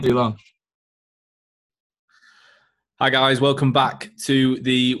Too long. Hi guys, welcome back to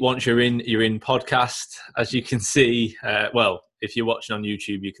the Once You're In podcast. As you can see, if you're watching on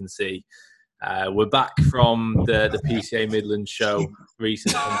YouTube, you can see we're back from the PCA Midlands show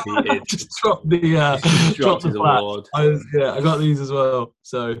recently completed. Just dropped the award. I got these as well.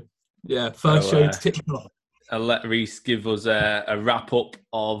 So yeah, first show ticked off. I'll let Reese give us a wrap up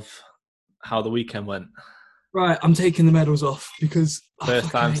of how the weekend went. Right, I'm taking the medals off because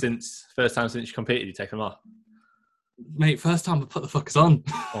first time since you competed, you take them off. Mate, first time I put the fuckers on.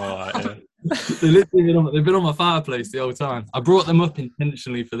 All right, yeah. They've been on my fireplace the whole time. I brought them up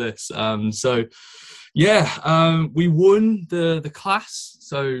intentionally for this. We won the class.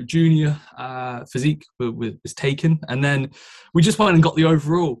 So junior physique was taken, and then we just went and got the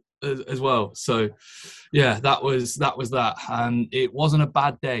overall as well. So yeah, that was that. And it wasn't a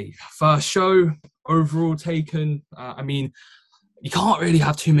bad day. First show, overall taken. You can't really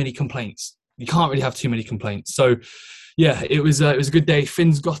have too many complaints. So yeah, it was a good day.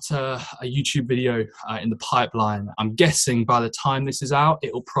 Finn's got a YouTube video in the pipeline. I'm guessing by the time this is out,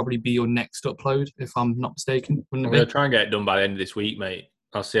 it'll probably be your next upload, if I'm not mistaken. I'm going to try and get it done by the end of this week, mate.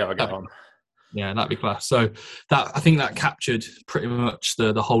 I'll see how I get on. Yeah, that'd be class. So I think that captured pretty much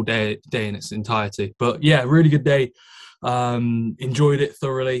the whole day in its entirety. But yeah, really good day. Enjoyed it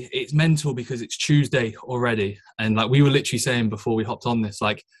thoroughly. It's mental because it's Tuesday already. And like we were literally saying before we hopped on this,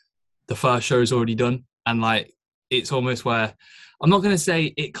 like the first show's already done. And like, it's almost where I'm not going to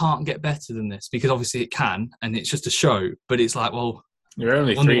say it can't get better than this because obviously it can, and it's just a show. But it's like, well, you're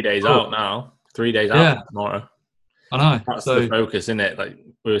only 3 days out now. 3 days out tomorrow. I know. That's the focus, isn't it? Like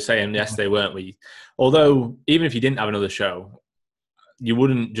we were saying yesterday, weren't we? Although even if you didn't have another show, you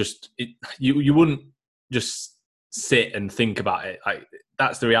wouldn't just sit and think about it. Like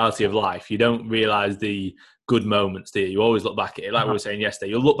that's the reality of life. You don't realize the good moments, do you? You always look back at it. Like we were saying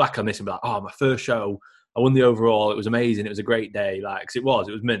yesterday, you'll look back on this and be like, oh, my first show, I won the overall. It was amazing. It was a great day. Like, cause it was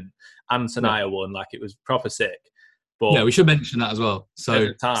mint. And Sanaya won. Like, it was proper sick. But yeah, we should mention that as well. So at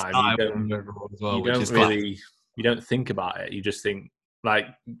the time, you don't think about it. You just think like,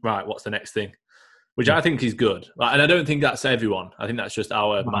 right, what's the next thing? Which I think is good. Like, and I don't think that's everyone. I think that's just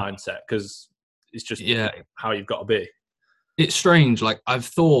our mindset because it's just how you've got to be. It's strange. Like I've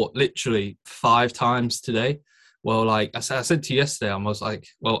thought literally 5 times today. Well, like I said to you yesterday, I was like,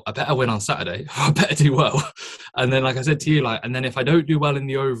 well, I better win on Saturday. I better do well. And then, like I said to you, like, and then if I don't do well in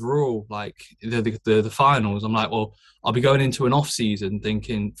the overall, like the finals, I'm like, well, I'll be going into an off season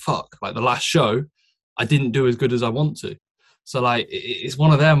thinking, fuck, like the last show, I didn't do as good as I want to. So like, it's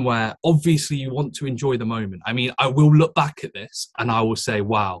one of them where obviously you want to enjoy the moment. I mean, I will look back at this and I will say,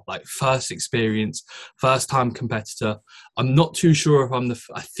 wow, like first experience, first time competitor. I'm not too sure if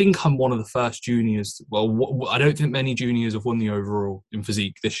I think I'm one of the first juniors. Well, I don't think many juniors have won the overall in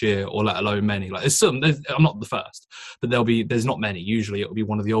physique this year, or let alone many. Like I'm not the first, but there's not many. Usually it'll be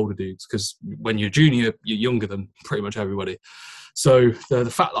one of the older dudes because when you're junior, you're younger than pretty much everybody. So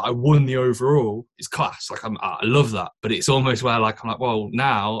the fact that I won the overall is class. Like I love that, but it's almost where like I'm like, well,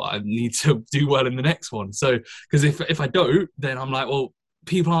 now I need to do well in the next one. So because if I don't, then I'm like, well,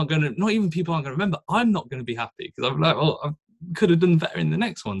 not even people aren't gonna remember. I'm not gonna be happy because I'm like, well, I could have done better in the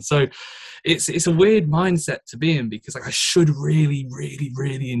next one. So it's a weird mindset to be in because like I should really, really,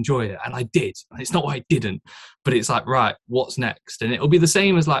 really enjoy it, and I did. It's not why I didn't, but it's like, right, what's next? And it'll be the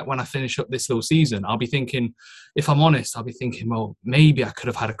same as like when I finish up this little season. I'll be thinking, if I'm honest, well, maybe I could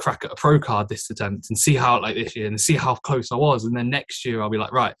have had a crack at a pro card this attempt and see how like this year and see how close I was, and then next year I'll be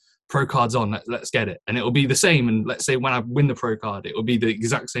like, right, pro card's on, let's get it. And it'll be the same. And let's say when I win the pro card, it will be the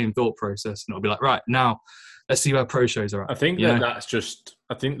exact same thought process, and it'll be like, right, now let's see where pro shows are at. I think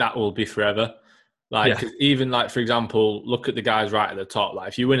I think that will be forever. Like even like, for example, look at the guys right at the top. Like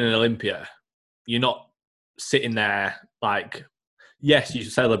if you win an Olympia, you're not sitting there like, yes, you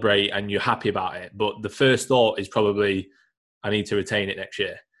celebrate and you're happy about it, but the first thought is probably, I need to retain it next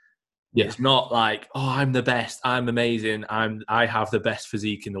year. Yeah. It's not like, oh, I'm the best, I'm amazing, I have the best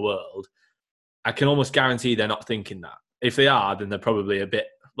physique in the world. I can almost guarantee they're not thinking that. If they are, then they're probably a bit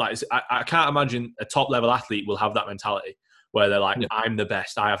like, I can't imagine a top level athlete will have that mentality where they're like, I'm the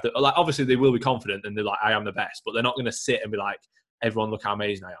best. I have to, like, obviously they will be confident and they're like, I am the best, but they're not going to sit and be like, everyone look how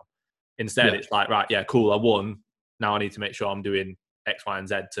amazing I am. Instead, it's like, right, yeah, cool, I won. Now I need to make sure I'm doing X, Y, and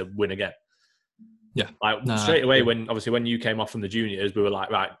Z to win again. Yeah. Like straight away when you came off from the juniors, we were like,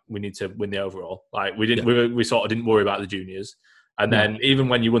 right, we need to win the overall. Like we didn't, we sort of didn't worry about the juniors. And then even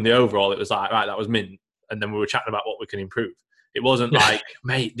when you won the overall, it was like, right, that was mint. And then we were chatting about what we can improve. It wasn't like,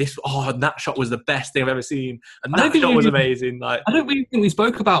 mate, that shot was the best thing I've ever seen, and that shot was amazing. Like, I don't really think we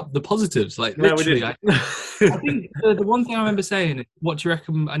spoke about the positives. Like, no, literally, we didn't. I think the one thing I remember saying is, "What do you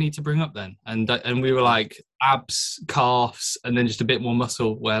reckon I need to bring up then?" And we were like abs, calves, and then just a bit more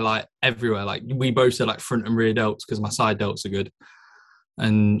muscle. Where like everywhere, like we both said like front and rear delts because my side delts are good,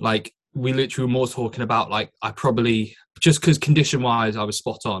 and like we literally were more talking about like I probably just because condition wise I was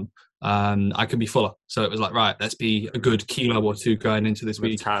spot on. I could be fuller, so it was like right, let's be a good kilo or two going into this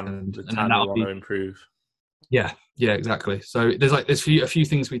week, and that'll be improve. Yeah, exactly. So there's a few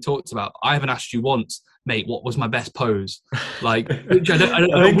things we talked about. I haven't asked you once, mate, what was my best pose? Like, which I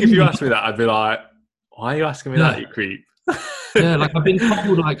think if you asked me that, I'd be like, why are you asking me that, you creep? Yeah, like I've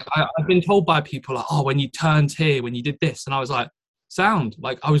been told by people like, oh, when you turned here, when you did this, and I was like, sound.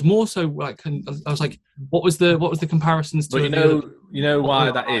 Like I was more so like I was like, what was the comparisons to? But you know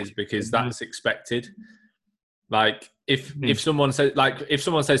why that is, because that's expected. Like if someone says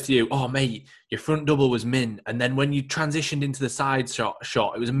to you, oh mate, your front double was min, and then when you transitioned into the side shot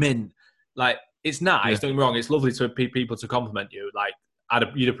it was min. Like it's nice, don't get me wrong, it's lovely to people to compliment you. Like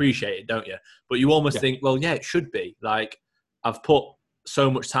you'd appreciate it, don't you? But you almost think, well, yeah, it should be. Like I've put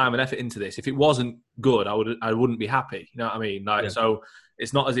so much time and effort into this. If it wasn't good, I wouldn't be happy. You know what I mean? Like so.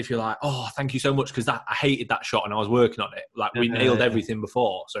 It's not as if you're like, oh, thank you so much because I hated that shot and I was working on it. Like we nailed everything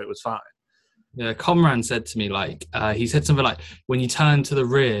before, so it was fine. Yeah, Comran said to me like he said something like when you turn to the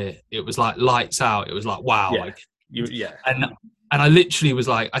rear, it was like lights out. It was like wow, And I literally was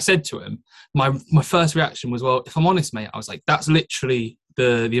like, I said to him, my first reaction was, well, if I'm honest, mate, I was like, that's literally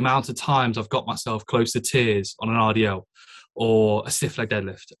the amount of times I've got myself close to tears on an RDL or a stiff leg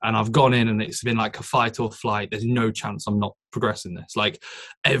deadlift, and I've gone in and it's been like a fight or flight. There's no chance I'm not progressing this. Like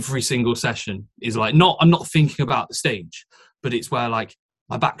every single session is like I'm not thinking about the stage, but it's where like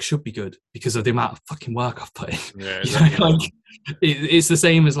my back should be good because of the amount of fucking work I've put in. Yeah, exactly. Like, it's the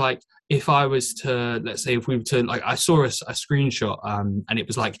same as like if I was to, let's say, if we were to, like, I saw a screenshot and it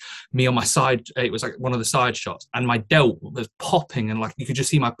was like me on my side. It was like one of the side shots, and my delt was popping, and like you could just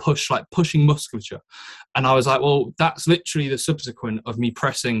see my pushing musculature. And I was like, well, that's literally the subsequent of me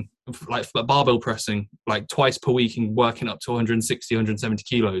pressing, like barbell pressing, like twice per week and working up to 160, 170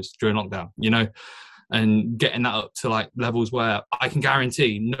 kilos during lockdown, you know? And getting that up to like levels where I can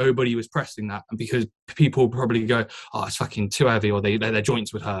guarantee nobody was pressing that, and because people probably go, oh, it's fucking too heavy, or their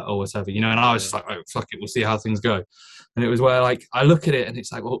joints would hurt or whatever, you know. And I was just like, oh, fuck it, we'll see how things go. And it was where like I look at it and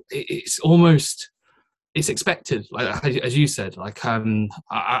it's like, well, it's expected, like as you said. Like I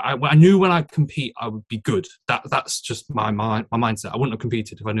knew when I compete I would be good. That's just my mindset. I wouldn't have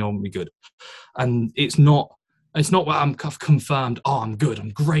competed if I knew I wouldn't be good. And it's not what I've confirmed, oh, I'm good,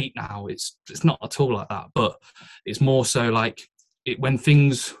 I'm great now. It's not at all like that. But it's more so like when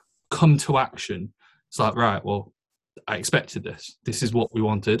things come to action, it's like, right, well, I expected this. This is what we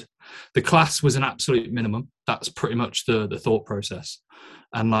wanted. The class was an absolute minimum. That's pretty much the thought process.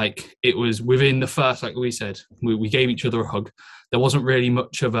 And like it was within the first, like we said, we gave each other a hug. There wasn't really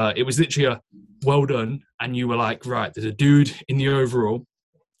much of it was literally a well done. And you were like, right, there's a dude in the overall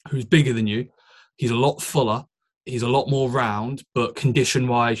who's bigger than you. He's a lot fuller. He's a lot more round, but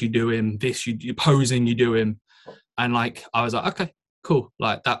condition-wise, you do him this. You're posing, you do him, and like I was like, okay, cool.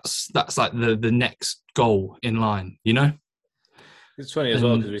 Like that's like the next goal in line, you know. It's funny as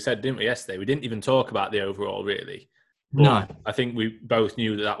well because we said, didn't we, yesterday? We didn't even talk about the overall, really. But no, I think we both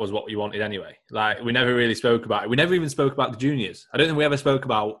knew that was what we wanted anyway. Like we never really spoke about it. We never even spoke about the juniors. I don't think we ever spoke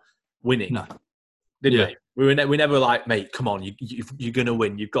about winning. No, did we? We never like, mate, come on, you're gonna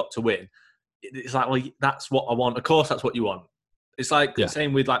win. You've got to win. It's like, well, that's what I want. Of course, that's what you want. It's like the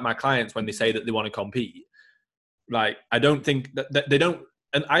same with like my clients when they say that they want to compete. Like, I don't think that they don't.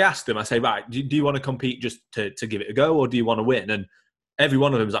 And I ask them, I say, right, do you want to compete just to give it a go, or do you want to win? And every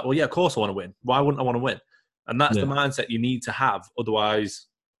one of them is like, well, yeah, of course I want to win. Why wouldn't I want to win? And that's the mindset you need to have. Otherwise,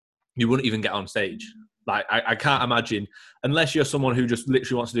 you wouldn't even get on stage. Like, I can't imagine, unless you're someone who just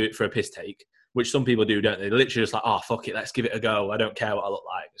literally wants to do it for a piss take, which some people do, don't they? They're literally just like, oh, fuck it, let's give it a go. I don't care what I look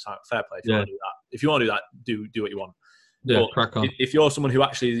like. It's like, fair play. If you want to do that. If you want to do that, do what you want. Yeah, crack on. If you're someone who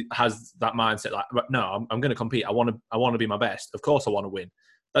actually has that mindset, like, no, I'm going to compete. I want to be my best. Of course I want to win.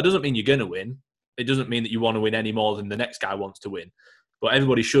 That doesn't mean you're going to win. It doesn't mean that you want to win any more than the next guy wants to win. But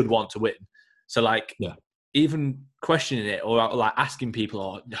everybody should want to win. So, like, even questioning it or like asking people,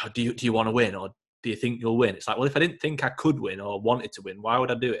 or do you want to win, or do you think you'll win? It's like, well, if I didn't think I could win or wanted to win, why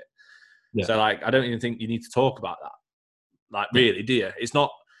would I do it? Yeah. So, like, I don't even think you need to talk about that. Like, really, do you? It's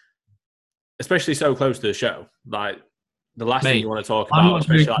not, especially so close to the show. Like, the last thing Mate, you want to talk I'm about, not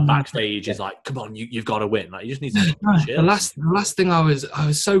especially joking. like backstage, is like, come on, you've got to win. Like, you just need to No, chill. the last thing I was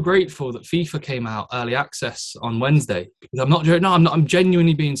so grateful that FIFA came out early access on Wednesday, because I'm not joking. No, I'm not. I'm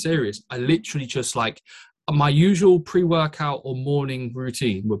genuinely being serious. I literally just like my usual pre-workout or morning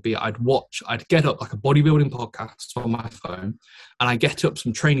routine would be I'd get up like a bodybuilding podcast on my phone, and I get up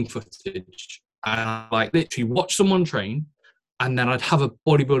some training footage, and I like literally watch someone train. And then I'd have a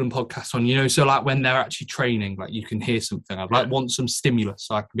bodybuilding podcast on, so like when they're actually training, like you can hear something. I'd like want some stimulus,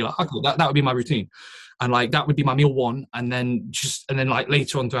 so I can be like, okay, that would be my routine, and like that would be my meal one, and then like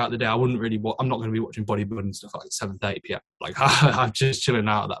later on throughout the day, I wouldn't really. I'm not going to be watching bodybuilding stuff at like 7:30 p.m. Like I'm just chilling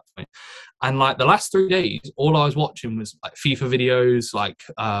out at that point. And like the last 3 days, all I was watching was like FIFA videos, like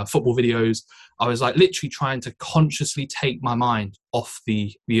football videos. I was like literally trying to consciously take my mind off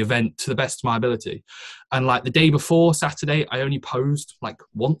the event to the best of my ability. And like the day before, Saturday, I only posed like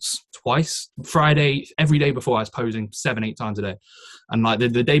once, twice. Friday, every day before, I was posing 7-8 times a day. And like the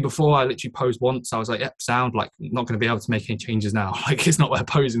day before, I literally posed once. I was like, yep, sound, like not going to be able to make any changes now. Like it's not where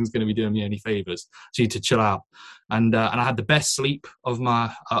posing is going to be doing me any favors. So you need to chill out. And I had the best sleep of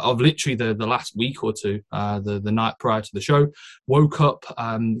literally the last week or two, the night prior to the show. Woke up,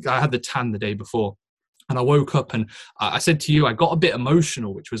 I had the tan the day before. And I woke up and I said to you, I got a bit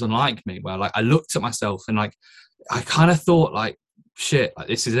emotional, which was unlike me, where like I looked at myself and like I kind of thought like, shit, like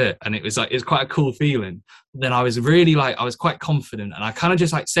this is it. And it was quite a cool feeling. Then I was really like, I was quite confident, and I kind of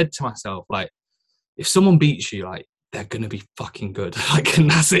just like said to myself, like, if someone beats you, like they're gonna be fucking good. Like, and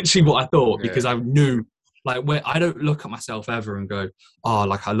that's literally what I thought, because I knew, like, where I don't look at myself ever and go, oh,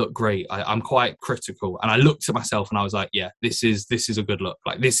 like I look great. I'm quite critical, and I looked at myself and I was like, yeah, this is a good look.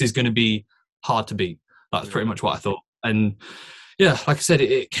 Like this is gonna be hard to beat. That's pretty much what I thought. And yeah, like I said,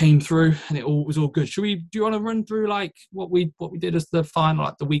 it came through and it all was all good. Do you want to run through like what we did as the final,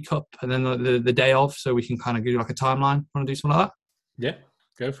 like the week up and then the day of, so we can kind of do like a timeline? Want to do something like that? Yeah,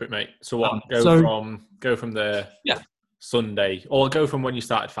 go for it, mate. So what? Go from the Sunday, or go from when you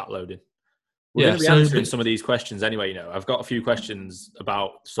started fat loading. We're going to be answering some of these questions anyway. I've got a few questions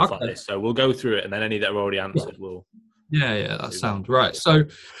about stuff like this, so we'll go through it, and then any that are already answered, we'll. Yeah, that sounds right. So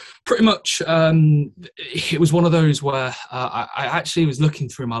pretty much it was one of those where I actually was looking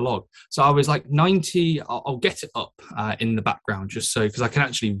through my log. So I was like 90, I'll get it up in the background just so, because I can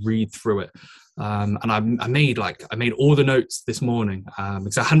actually read through it. And I made all the notes this morning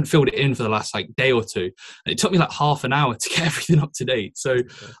because I hadn't filled it in for the last like day or two. And it took me like half an hour to get everything up to date. So,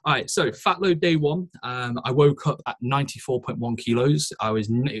 all right. So fat load day one, I woke up at 94.1 kilos.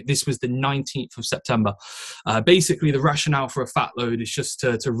 This was the 19th of September. Basically, the rationale for a fat load is just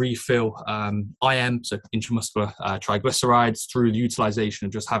to refill IM, so intramuscular triglycerides, through the utilization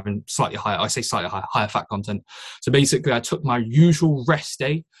of just having higher fat content. So basically, I took my usual rest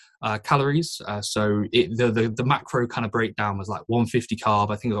day calories. So the macro kind of breakdown was like 150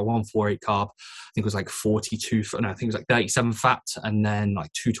 carb. I think it was like 148 carb. I think it was like 42. No, I think it was like 37 fat, and then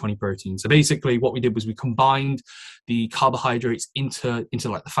like 220 protein. So basically, what we did was we combined the carbohydrates into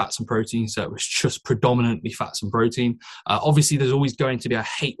like the fats and protein. So it was just predominantly fats and protein. Obviously, there's always going to be, I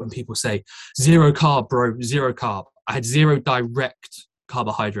hate when people say zero carb, bro, zero carb. I had zero direct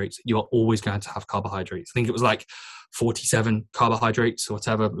carbohydrates. You are always going to have carbohydrates. I think it was like 47 carbohydrates or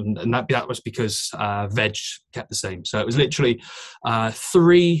whatever, and that was because veg kept the same. So it was literally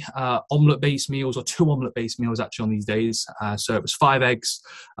 3 omelette-based meals, or 2 omelette-based meals actually on these days. So it was 5 eggs,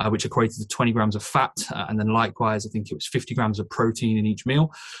 which equated to 20 grams of fat, and then likewise, I think it was 50 grams of protein in each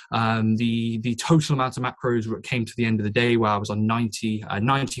meal. The total amount of macros came to the end of the day where I was on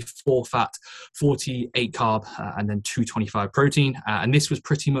 94 fat, 48 carb, and then 225 protein. And this was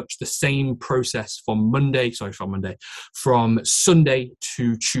pretty much the same process from Sunday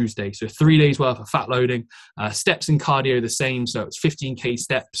to Tuesday. So 3 days worth of fat loading, steps in cardio the same. So it's 15K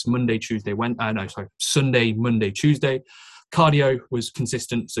steps Sunday, Monday, Tuesday. Cardio was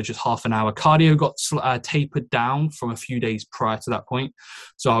consistent, so just half an hour. Cardio got tapered down from a few days prior to that point.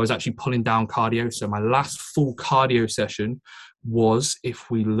 So I was actually pulling down cardio. So my last full cardio session was,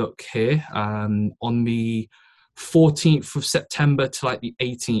 if we look here, on the 14th of September to like the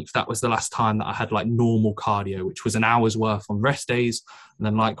 18th, that was the last time that I had like normal cardio, which was an hour's worth on rest days, and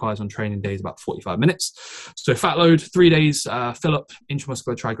then likewise on training days about 45 minutes. So fat load, 3 days, fill up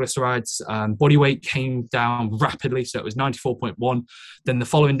intramuscular triglycerides. Body weight came down rapidly, so it was 94.1. Then the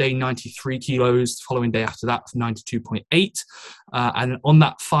following day, 93 kilos. The following day after that, 92.8. And on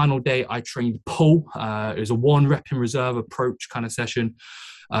that final day, I trained pull. It was a 1 rep in reserve approach kind of session.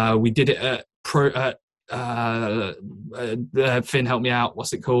 We did it at Finn, help me out.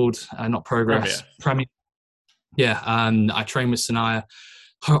 What's it called? Not Progress. Premier. Yeah. I trained with Sanaya.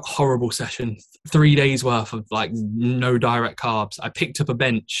 Horrible session. 3 days worth of like no direct carbs. I picked up a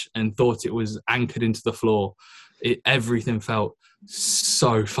bench and thought it was anchored into the floor. Everything felt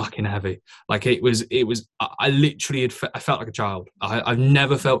so fucking heavy. Like it was, I literally I felt like a child. I've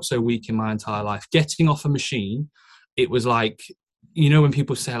never felt so weak in my entire life. Getting off a machine, it was like, you know, when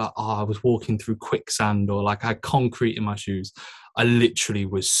people say like, oh, I was walking through quicksand, or like I had concrete in my shoes. I literally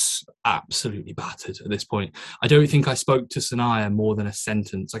was absolutely battered at this point. I don't think I spoke to Sanaya more than a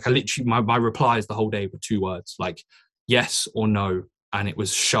sentence. Like I literally, my replies the whole day were 2 words, like yes or no. And it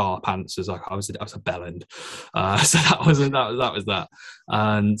was sharp answers. Like I was a bellend. So that was that.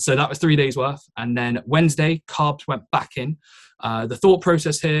 And so that was 3 days worth. And then Wednesday, carbs went back in. The thought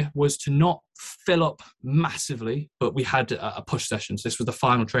process here was to not fill up massively, but we had a push session. So this was the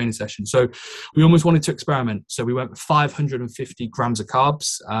final training session. So we almost wanted to experiment. So we went with 550 grams of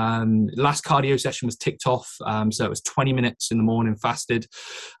carbs. Last cardio session was ticked off. So it was 20 minutes in the morning fasted.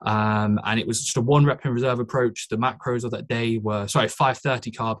 And it was just a 1 rep in reserve approach. The macros of that day were,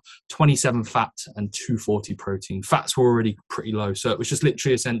 530 carb, 27 fat and 240 protein. Fats were already pretty low. So it was just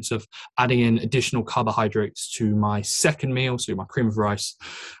literally a sense of adding in additional carbohydrates to my second meal. So my cream of rice,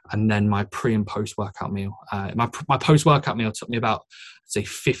 and then my pre and post workout meal. My post workout meal took me about, say,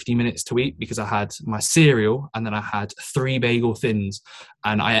 50 minutes to eat, because I had my cereal and then I had 3 bagel thins,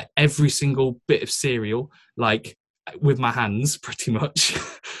 and I ate every single bit of cereal like with my hands pretty much.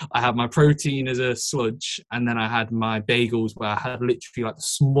 I had my protein as a sludge, and then I had my bagels where I had literally like the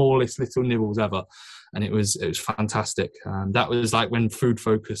smallest little nibbles ever. And it was fantastic. That was like when food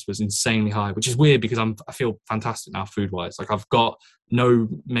focus was insanely high, which is weird because I feel fantastic now food wise. Like I've got no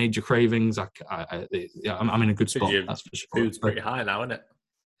major cravings. I'm in a good spot. That's for sure. Food's pretty high now, isn't it?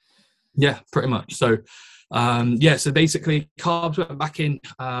 Yeah, pretty much. So so basically carbs went back in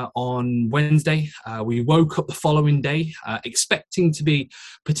on Wednesday. We woke up the following day expecting to be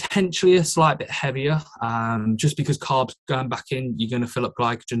potentially a slight bit heavier, just because carbs going back in, you're going to fill up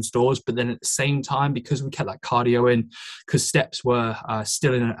glycogen stores. But then at the same time, because we kept that cardio in, because steps were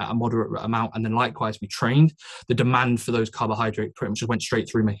still in a moderate amount, and then likewise we trained, the demand for those carbohydrates pretty much just went straight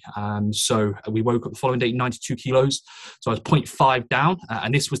through me. So we woke up the following day 92 kilos. So I was 0.5 down,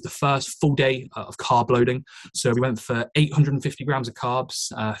 and this was the first full day of carb loading. So we went for 850 grams of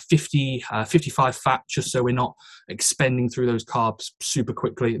carbs, 55 fat, just so we're not expending through those carbs super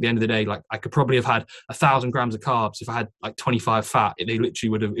quickly. At the end of the day, like I could probably have had 1,000 grams of carbs if I had like 25 fat. It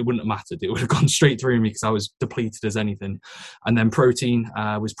wouldn't have mattered. It would have gone straight through me because I was depleted as anything. And then protein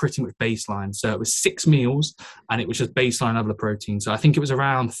was pretty much baseline. So it was 6 meals, and it was just baseline level of protein. So I think it was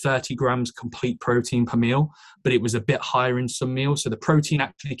around 30 grams complete protein per meal, but it was a bit higher in some meals. So the protein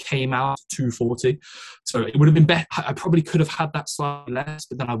actually came out 240. So it would have been better. I probably could have had that slightly less,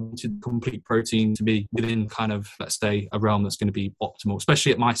 but then I wanted complete protein to be within kind of, let's say, a realm that's going to be optimal,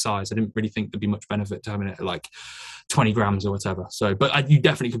 especially at my size. I didn't really think there'd be much benefit to having it at like 20 grams or whatever. So, but you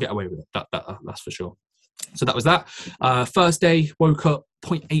definitely could get away with it. That's for sure. So that was that. First day, woke up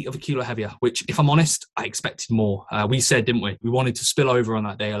 0.8 of a kilo heavier, which, if I'm honest, I expected more. We said, didn't we? We wanted to spill over on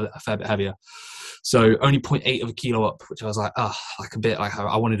that day a fair bit heavier. So only 0.8 of a kilo up, which I was like, like a bit, like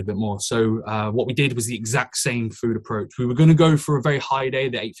I wanted a bit more. So what we did was the exact same food approach. We were going to go for a very high day,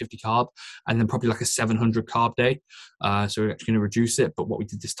 the 850 carb, and then probably like a 700 carb day. So we're actually going to reduce it. But what we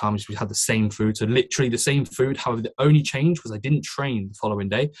did this time is we had the same food. So literally the same food. However, the only change was I didn't train the following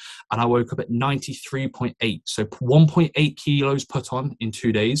day, and I woke up at 93.8. So 1.8 kilos put on in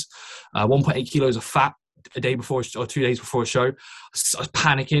 2 days, 1.8 kilos of fat a day before or 2 days before a show. I was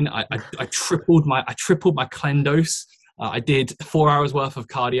panicking. I tripled my Clen dose. I did 4 hours worth of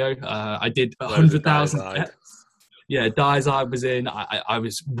cardio. I did 100,000 steps. Yeah, Diazide was in. I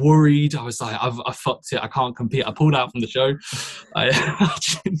was worried. I was like, I fucked it. I can't compete. I pulled out from the show. I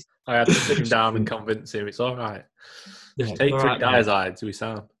had to sit him down and convince him it's all right. Just take 3 Diazide to be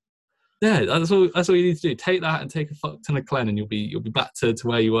sound. Yeah, that's all you need to do. Take that and take a fuck ton of Clen, and you'll be back to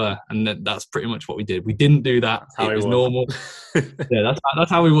where you were. And that's pretty much what we did. We didn't do that. It was normal. Yeah,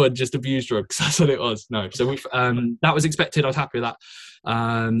 that's how we would, just abuse drugs. That's what it was. No, so we that was expected. I was happy with that.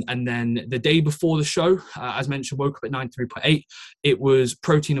 And then the day before the show, as mentioned, woke up at 93.8. It was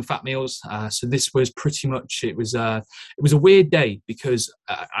protein and fat meals. So this was pretty much, it was a weird day because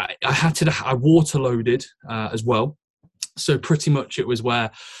I water loaded as well. So pretty much it was where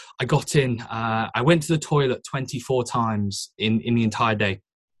I got in, I went to the toilet 24 times in the entire day,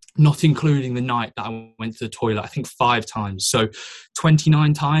 not including the night that I went to the toilet, I think 5 times. So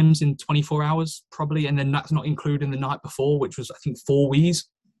 29 times in 24 hours probably. And then that's not including the night before, which was, I think, 4 wheeze.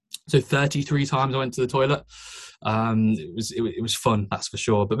 So 33 times I went to the toilet. It was fun, that's for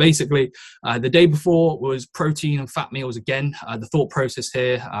sure. But basically, the day before was protein and fat meals again. The thought process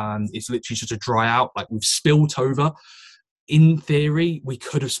here is literally just to dry out. Like, we've spilt over. In theory, we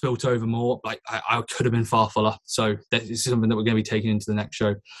could have spilt over more. Like, I could have been far fuller. So this is something that we're going to be taking into the next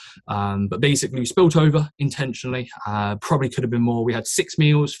show. But basically, we spilt over intentionally. Probably could have been more. We had 6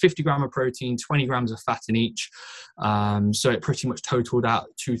 meals, 50 grams of protein, 20 grams of fat in each. So it pretty much totaled out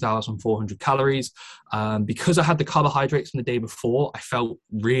 2,400 calories. Because I had the carbohydrates from the day before, I felt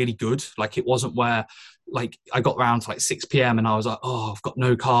really good. Like, it wasn't where, like, I got around to like 6 p.m. and I was like, oh, I've got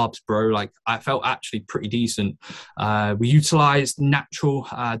no carbs, bro. Like, I felt actually pretty decent. We utilized natural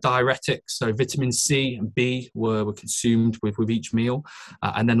diuretics, so vitamin C and B were consumed with each meal.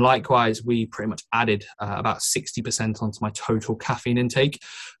 And then likewise, we pretty much added about 60% onto my total caffeine intake.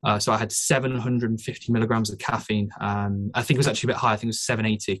 So I had 750 milligrams of caffeine. I think it was actually a bit high. I think it was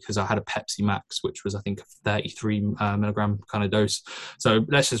 780 because I had a Pepsi Max, which was, I think, a 33 milligram kind of dose. So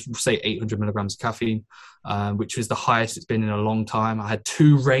let's just say 800 milligrams of caffeine. Which was the highest it's been in a long time. I had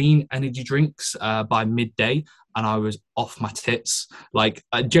 2 Reign energy drinks by midday, and I was off my tits. Like,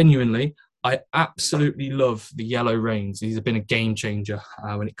 genuinely, I absolutely love the yellow Reigns. These have been a game changer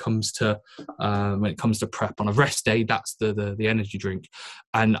when it comes to prep. On a rest day, that's the energy drink.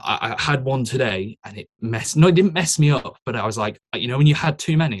 And I had one today, and it didn't mess me up, but I was like, you know, when you had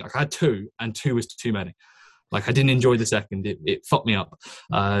too many, like, I had 2, and 2 was too many. Like, I didn't enjoy the second. It fucked me up.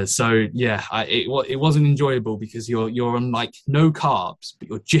 So yeah, it wasn't enjoyable because you're on like no carbs, but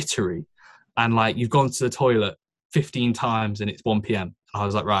you're jittery, and like you've gone to the toilet 15 times and it's 1 p.m. And I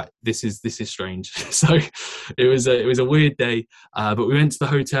was like, right, this is strange. So it was a weird day. But we went to the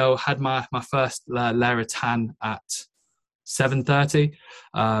hotel, had my first Leratin at 7:30,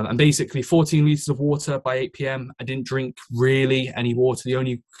 and basically 14 liters of water by 8 p.m. I didn't drink really any water. The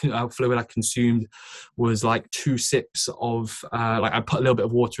only fluid I consumed was like 2 sips of like, I put a little bit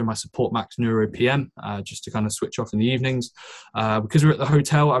of water in my Support Max Neuro PM just to kind of switch off in the evenings. Because we were at the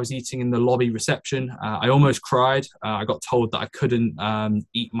hotel, I was eating in the lobby reception. I almost cried. I got told that I couldn't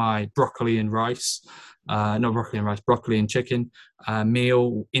eat my broccoli and rice. Not broccoli and rice, broccoli and chicken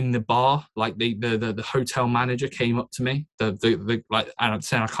meal in the bar. Like, the hotel manager came up to me, like, and I'm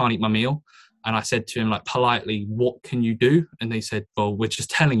saying I can't eat my meal, and I said to him, like, politely, what can you do? And they said, well, we're just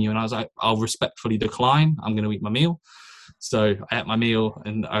telling you. And I was like, I'll respectfully decline. I'm going to eat my meal. So I ate my meal,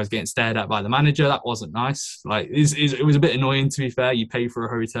 and I was getting stared at by the manager. That wasn't nice. Like, it was a bit annoying, to be fair. You pay for a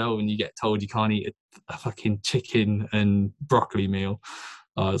hotel and you get told you can't eat a fucking chicken and broccoli meal.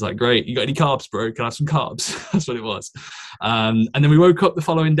 I was like, great, you got any carbs, bro? Can I have some carbs? That's what it was. And then we woke up the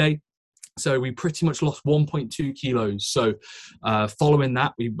following day. So we pretty much lost 1.2 kilos. So following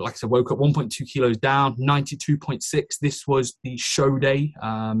that, we, like I said, woke up 1.2 kilos down, 92.6. This was the show day,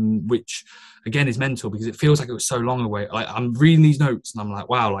 which again is mental because it feels like it was so long away. Like, I'm reading these notes and I'm like,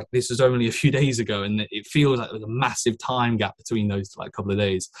 wow, like, this was only a few days ago, and it feels like there's a massive time gap between those, like, couple of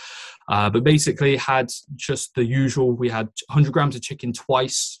days. But basically had just the usual. We had 100 grams of chicken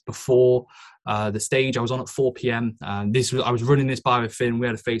twice before the stage. I was on at 4 p.m. I was running this by with Finn. We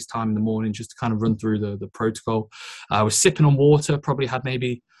had a FaceTime in the morning just to kind of run through the protocol. I was sipping on water, probably had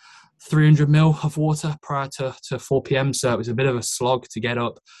maybe 300 ml of water prior to 4 p.m. So it was a bit of a slog to get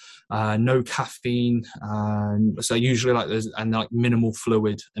up. No caffeine. So usually like minimal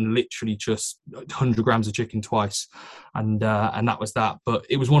fluid, and literally just 100 grams of chicken twice. And that was that. But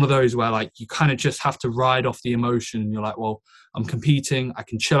it was one of those where, like, you kind of just have to ride off the emotion. And you're like, well, I'm competing. I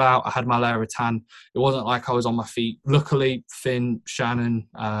can chill out. I had my Leratin. It wasn't like I was on my feet. Luckily, Finn, Shannon,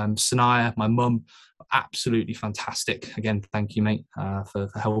 Sanaya, my mum, absolutely fantastic. Again, thank you, mate, for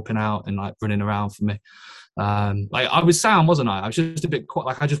helping out and like running around for me. Like, I was sound, wasn't I? I was just a bit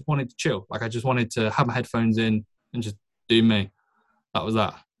like, I just wanted to chill. Like, I just wanted to have my headphones in and just do me. That was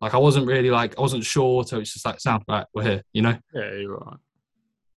that. Like, I wasn't really like, I wasn't sure. So it's just like, sound, right, we're here, you know? Yeah, you're right.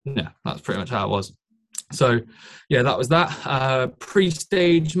 Yeah, that's pretty much how it was. So yeah, that was that.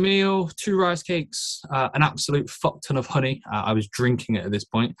 Pre-stage meal, 2 rice cakes, an absolute fuck ton of honey. I was drinking it at this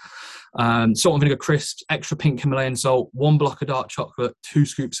point. Salt and vinegar crisps, extra pink Himalayan salt, 1 block of dark chocolate, 2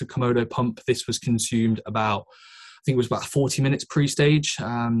 scoops of Komodo pump. This was consumed about, I think it was about 40 minutes pre-stage,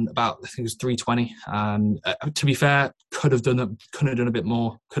 I think it was 320. To be fair, could have done a bit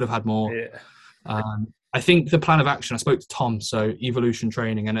more, could have had more. Yeah. I think the plan of action, I spoke to Tom, so Evolution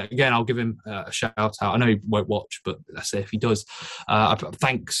Training, and again, I'll give him a shout out. I know he won't watch, but let's say if he does,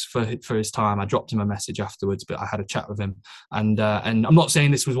 thanks for his time. I dropped him a message afterwards, but I had a chat with him, and I'm not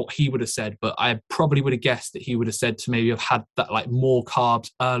saying this was what he would have said, but I probably would have guessed that he would have said to maybe have had that, like, more carbs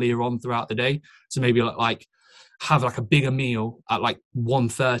earlier on throughout the day. So maybe like have like a bigger meal at like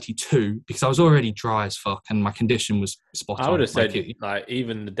 1:32 because I was already dry as fuck and my condition was spot on. I would have said like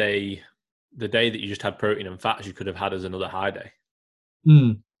even the day that you just had protein and fats, you could have had as another high day.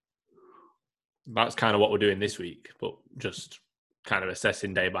 That's kind of what we're doing this week, but just kind of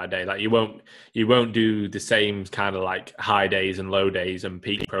assessing day by day. Like you won't do the same kind of like high days and low days and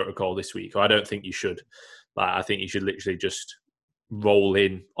peak protocol this week. Or I don't think you should. Like I think you should literally just roll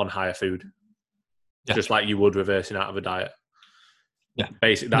in on higher food, just like you would reversing out of a diet. Yeah,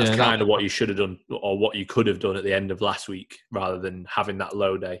 basically that's kind of what you should have done, or what you could have done at the end of last week, rather than having that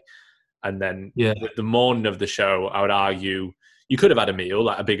low day. And then with the morning of the show, I would argue you could have had a meal,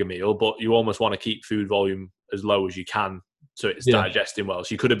 like a bigger meal, but you almost want to keep food volume as low as you can so it's digesting well.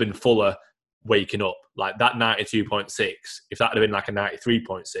 So you could have been fuller waking up. Like that 92.6, if that had been like a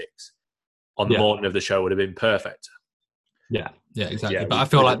 93.6 on the morning of the show, would have been perfect. Yeah, exactly. But I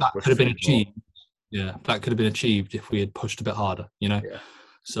feel like that could have been achieved. Yeah, that could have been achieved if we had pushed a bit harder, you know? Yeah.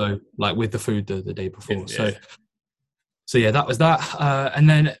 So, like with the food the day before. So yeah, that was that. And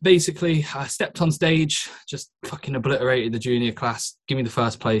then basically I stepped on stage, just fucking obliterated the junior class, give me the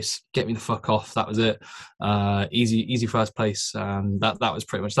first place, get me the fuck off. That was it. Easy first place. That was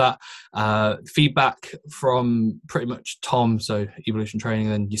pretty much that. Feedback from pretty much Tom, so Evolution Training,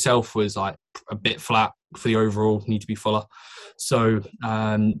 and then yourself was like a bit flat for the overall, need to be fuller. So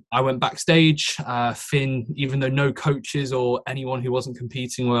I went backstage. Finn, even though no coaches or anyone who wasn't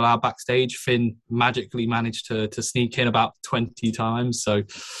competing were allowed backstage, Finn magically managed to sneak in about 20 times. So,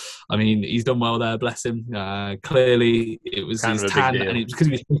 I mean, he's done well there, bless him. Clearly, it was his tan, and it was because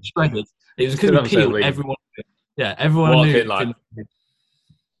he was shredded. It was because he peeled. Everyone knew. Like,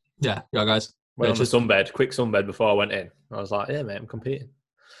 yeah, guys. Went on the sunbed, quick sunbed before I went in. I was like, yeah, mate, I'm competing.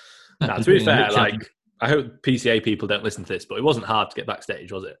 Now, to be fair, like, I hope PCA people don't listen to this, but it wasn't hard to get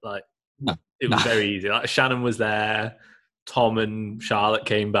backstage, was it? Like, it was very easy. Like, Shannon was there, Tom and Charlotte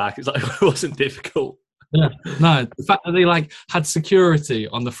came back. It's like, it wasn't difficult. Yeah, no, the fact that they like had security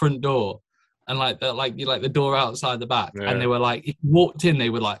on the front door and like the door outside the back, and they were like, if you walked in, they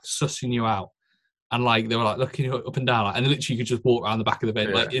were like sussing you out, and like they were like looking you up and down, like, and literally you could just walk around the back of the bed,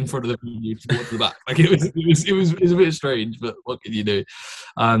 like in front of the venue, to walk to the back. Like it was a bit strange, but what can you do?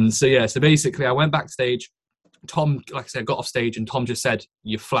 So basically, I went backstage. Tom, like I said, got off stage and Tom just said,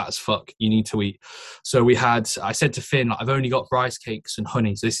 you're flat as fuck, you need to eat. So I said to Finn, like, I've only got rice cakes and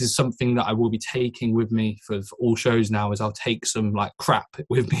honey. So this is something that I will be taking with me for all shows now, is I'll take some like crap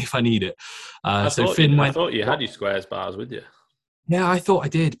with me if I need it. I thought you had your squares bars with you. Yeah, I thought I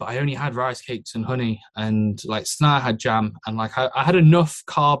did, but I only had rice cakes and honey, and like Snar had jam, and like I had enough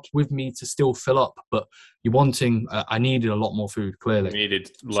carbs with me to still fill up, but I needed a lot more food, clearly. You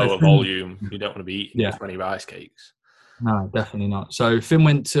needed lower volume. You don't want to be eating 20 rice cakes. No, definitely not. So Finn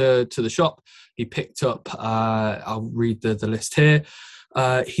went to the shop. He picked up, I'll read the list here.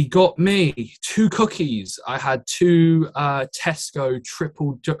 He got me 2 cookies. I had 2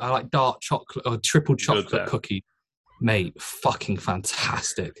 Tesco dark chocolate or triple chocolate cookies. Mate, fucking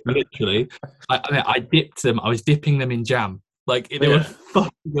fantastic. Literally. I dipped them. I was dipping them in jam. Like, they were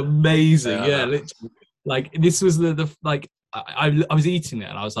fucking amazing. Yeah, literally. Like, this was I was eating it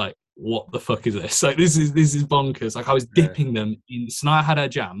and I was like, what the fuck is this? Like, this is bonkers. Like, I was dipping them in. Sanaya had her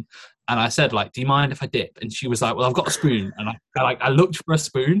jam, and I said, like, do you mind if I dip? And she was like, well, I've got a spoon. And I looked for a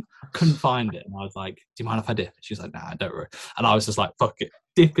spoon, couldn't find it. And I was like, do you mind if I dip? And she was like, nah, don't worry. And I was just like, fuck it,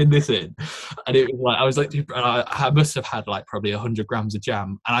 dipping this in. And it was like, I was like, I must have had like probably 100 grams of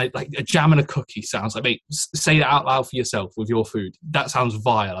jam. And I like, a jam and a cookie sounds like, mate, say that out loud for yourself with your food. That sounds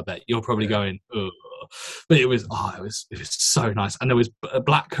vile, I bet. You're probably going, ugh. But it was so nice. And there was a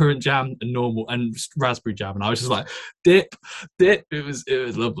blackcurrant jam and normal and raspberry jam, and I was just like, dip. It was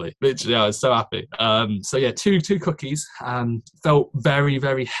lovely. Literally, I was so happy. So yeah, two cookies. Felt very,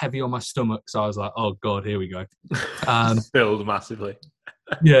 very heavy on my stomach, so I was like, oh god, here we go. Spilled massively.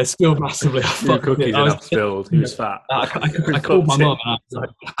 Yeah, spilled massively. 2 cookies and I've spilled. He was fat. I called my mum and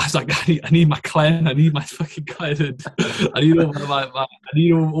I was like, I need my Clen. I need my fucking Clen. I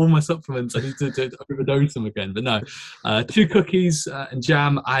need all my supplements. I need to overdose them again. But no, 2 cookies and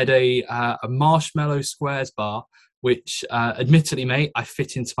jam. I had a marshmallow squares bar, which admittedly, mate, I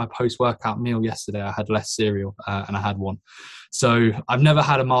fit into my post-workout meal yesterday. I had less cereal and I had one. So I've never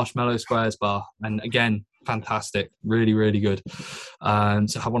had a marshmallow squares bar. And again, fantastic, really, really good. So I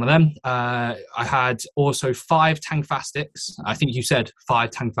had one of them. I had also 5 Tang Fastics. I think you said 5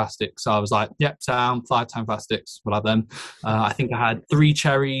 Tang Fastics. So I was like, yep, sound, 5 Tang Fastics. We'll have them. I think I had 3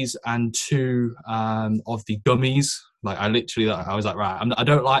 cherries and 2 of the gummies. Like I was like, right, I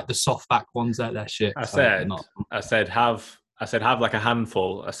don't like the soft back ones. They're shit. I said have like a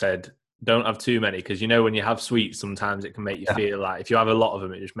handful. I said don't have too many, because when you have sweets, sometimes it can make you feel like, if you have a lot of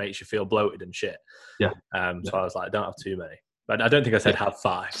them, it just makes you feel bloated and shit. Yeah. So I was like, don't have too many. But I don't think I said have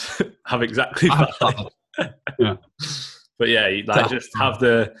 5. Have exactly 5. Yeah. But yeah,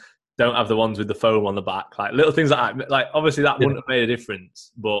 don't have the ones with the foam on the back, like little things like that. Like obviously that wouldn't have made a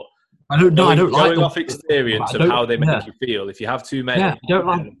difference, but I don't like going off experience of how they make you feel. If you have too many, I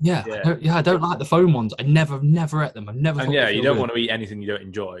don't like the foam ones. I never ate them. I've never. And you don't want to eat anything you don't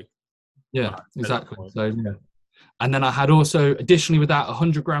enjoy. Yeah, exactly. So yeah. And then I had also, additionally with that,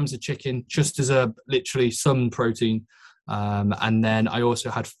 100 grams of chicken, just as literally some protein. And then I also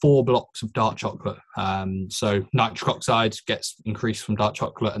had 4 blocks of dark chocolate. So nitric oxide gets increased from dark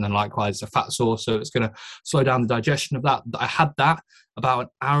chocolate, and then likewise a fat source. So it's going to slow down the digestion of that. I had that about an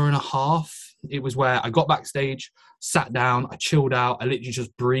hour and a half. It was where I got backstage, sat down, I chilled out. I literally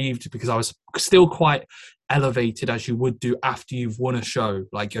just breathed, because I was still quite elevated, as you would do after you've won a show.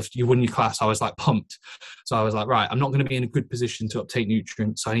 Like if you won your class, I was like pumped. So I was like, right, I'm not going to be in a good position to uptake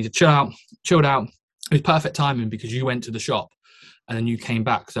nutrients. So I need to chilled out. It was perfect timing, because you went to the shop and then you came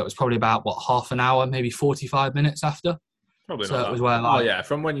back. So it was probably about, half an hour, maybe 45 minutes after. Probably so not. It was where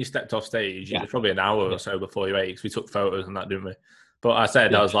from when you stepped off stage, it was probably an hour or so before you ate, because we took photos and that, didn't we? But I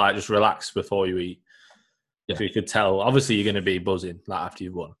said, I was like, just relax before you eat. Yeah. So you could tell, obviously you're going to be buzzing like after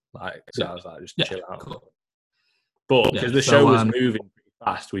you've won. So I was like, just chill out. Cool. But because the show was moving pretty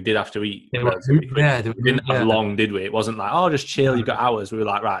fast, we did have to eat. We didn't have long, did we? It wasn't like, just chill, you've got hours. We were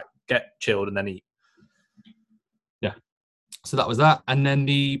like, right, get chilled and then eat. Yeah. So that was that. And then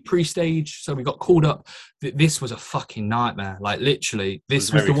the pre-stage, so we got called up. This was a fucking nightmare. Like literally,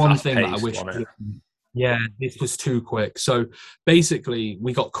 this was the one thing that I wish. Yeah, this was too quick. So basically,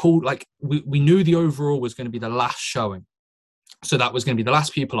 we got called, like we knew the overall was going to be the last showing. So that was going to be the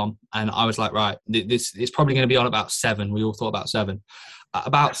last people on. And I was like, right, this is probably going to be on about 7. We all thought about 7.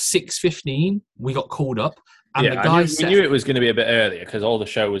 About 6:15, we got called up. And the guy we knew it was going to be a bit earlier, because all the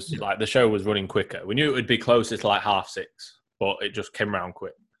show was the show was running quicker. We knew it would be closer to like 6:30, but it just came around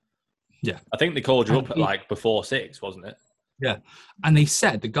quick. Yeah. I think they called you up at before 6, wasn't it? Yeah. And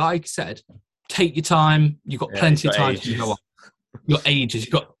the guy said, take your time. You've got plenty of time to go on. You've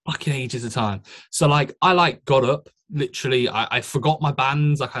got fucking ages of time. So like, I got up, literally, I forgot my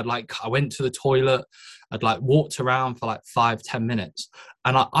bands. Like I went to the toilet. I'd walked around for 5-10 minutes.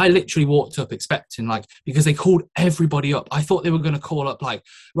 And I literally walked up expecting because they called everybody up. I thought they were going to call up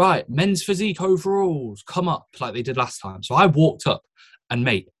right, men's physique overalls, come up like they did last time. So I walked up and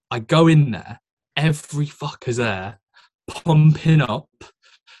mate, I go in there, every fucker's there, pumping up,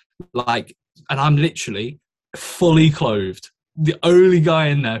 and I'm literally fully clothed. The only guy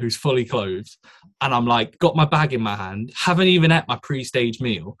in there who's fully clothed. And I'm got my bag in my hand, haven't even ate my pre-stage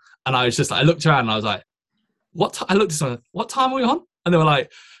meal. And I was just I looked around and I was like, I looked at someone, what time are we on? And they were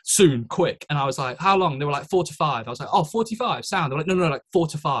like, soon, quick. And I was like, how long? They were like 4 to 5. I was like, 45, sound. They were like, no, 4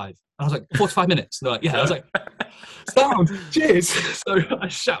 to 5. And I was like, 45 minutes. And they're like, yeah. I was like, sound, cheers. So I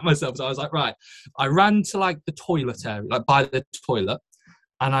shat myself. So I was like, right. I ran to the toilet area, by the toilet.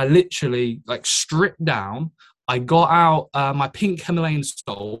 And I literally stripped down. I got out my pink Himalayan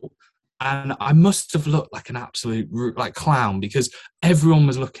stole, and I must have looked like an absolute clown, because everyone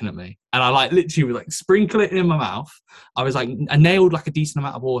was looking at me. And I literally would sprinkle it in my mouth. I was I nailed a decent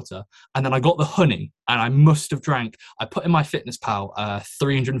amount of water, and then I got the honey, and I must have drank. I put in my Fitness-Pal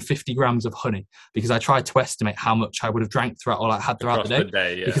 350 grams of honey, because I tried to estimate how much I would have drank throughout the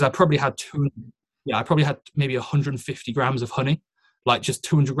day. Because I probably had maybe 150 grams of honey. Just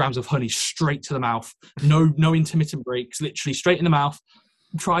 200 grams of honey straight to the mouth. No intermittent breaks, literally straight in the mouth.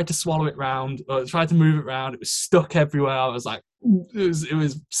 Tried to swallow it round, or tried to move it around. It was stuck everywhere. I was it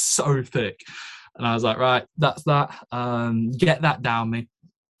was so thick. And I was like, right, that's that. Get that down me.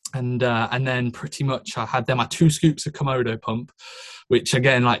 And then pretty much I had my 2 scoops of Komodo pump, which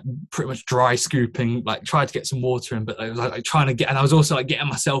again, pretty much dry scooping, tried to get some water in, but I was trying to get, and I was also getting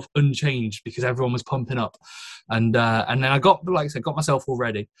myself unchanged because everyone was pumping up. And then I got, got myself all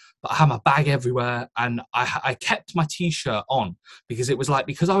ready, but I had my bag everywhere, and I kept my t-shirt on, because it was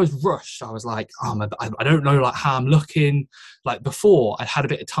because I was rushed. I was I don't know how I'm looking. Before, I'd had a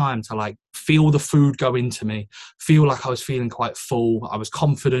bit of time to feel the food go into me, feel I was feeling quite full. I was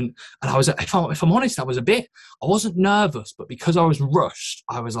confident, and I was, if I'm honest, I wasn't nervous, but because I was rushed,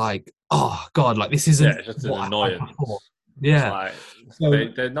 I was oh God, this isn't. Yeah, it's just an annoyance. Yeah,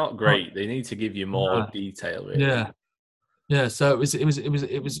 they're not great. They need to give you more detail. Really. Yeah. So it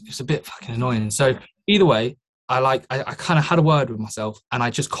was a bit fucking annoying. So either way, I kind of had a word with myself, and I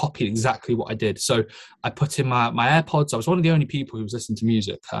just copied exactly what I did. So I put in my AirPods. I was one of the only people who was listening to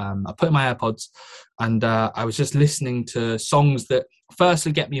music. I put in my AirPods, and I was just listening to songs that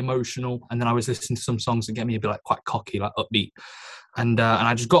firstly get me emotional, and then I was listening to some songs that get me a bit like quite cocky, like upbeat. And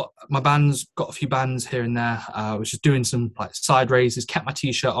I just got a few bands here and there. I was just doing some like side raises, kept my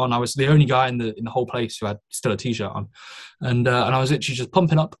t-shirt on. I was the only guy in the whole place who had still a t-shirt on, and I was literally just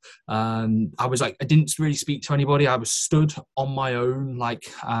pumping up. I was like, I didn't really speak to anybody. I was stood on my own,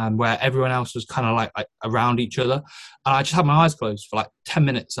 like where everyone else was kind of like around each other, and I just had my eyes closed for like 10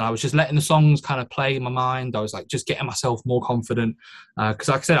 minutes, and I was just letting the songs kind of play in my mind. I was like just getting myself more confident, because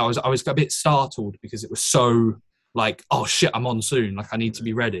like I said, I was a bit startled because it was so like, oh shit, I'm on soon. Like I need to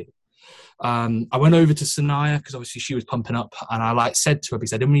be ready. I went over to Sanaya because obviously she was pumping up, and I like said to her,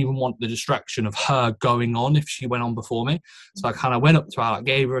 because I didn't even want the distraction of her going on if she went on before me. So I kind of went up to her, like,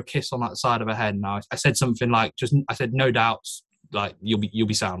 gave her a kiss on that side of her head, and I said something like, I said, no doubts, like you'll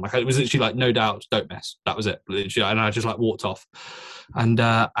be sound. Like it was literally like, no doubts, don't mess. That was it, literally. And I just like walked off, and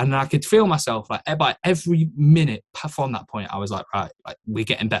I could feel myself like by every minute from that point, I was like, right, like we're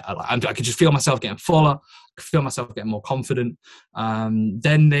getting better. Like I could just feel myself getting fuller. I could feel myself getting more confident.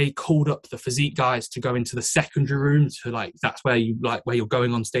 Then they called up the physique guys to go into the secondary room to like, that's where you're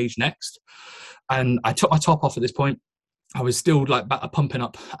going on stage next. And I took my top off at this point. I was still like pumping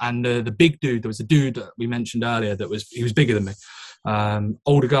up, and the big dude, there was a dude that we mentioned earlier he was bigger than me,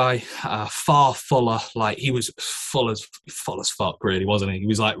 older guy, far fuller, like he was full as fuck, really, wasn't he? He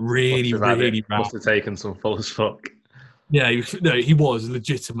was like really round. Must have taken some full as fuck. Yeah, he was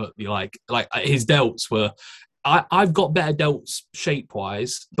legitimately like his delts were. I've got better delts shape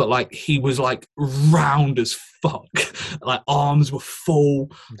wise, but like he was like round as fuck. Like arms were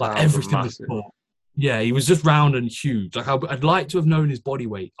full, like everything was full. Yeah, he was just round and huge. Like I'd like to have known his body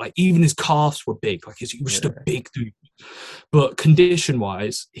weight. Like even his calves were big. Like he was just a big dude. But condition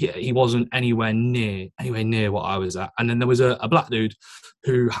wise, he wasn't anywhere near what I was at. And then there was a black dude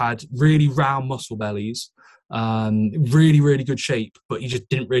who had really round muscle bellies, really, really good shape, but he just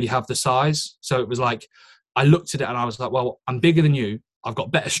didn't really have the size. So it was like, I looked at it and I was like, well, I'm bigger than you. I've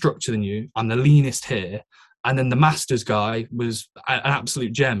got better structure than you. I'm the leanest here. And then the Masters guy was an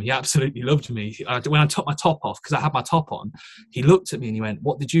absolute gem. He absolutely loved me. When I took my top off, because I had my top on, he looked at me and he went,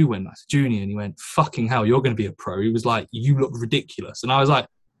 what did you win? I said, junior. And he went, fucking hell, you're going to be a pro. He was like, you look ridiculous. And I was like,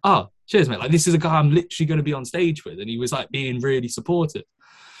 oh, cheers, mate. Like, this is a guy I'm literally going to be on stage with. And he was like being really supportive.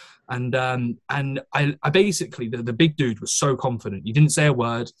 And I basically, the big dude was so confident. He didn't say a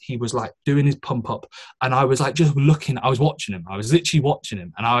word. He was like doing his pump up. And I was like just looking, I was watching him. I was literally watching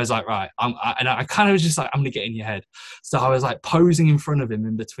him. And I was like, right. I kind of was just like, I'm going to get in your head. So I was like posing in front of him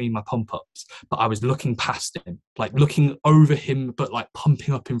in between my pump ups. But I was looking past him, like looking over him, but like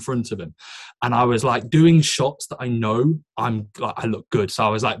pumping up in front of him. And I was like doing shots that I know I look good. So I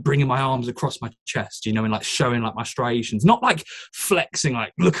was like bringing my arms across my chest, you know, and like showing like my striations, not like flexing,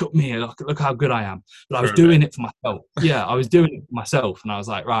 like look at me, look how good I am. But I was doing it for myself. Yeah, I was doing it for myself. And I was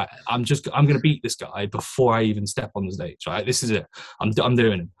like, right, I'm going to beat this guy before I even step on the stage, right? This is it. I'm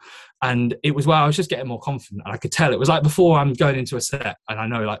doing it. And it was where I was just getting more confident. And I could tell it was like before I'm going into a set and I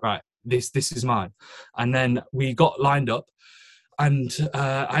know like, right, this is mine. And then we got lined up. And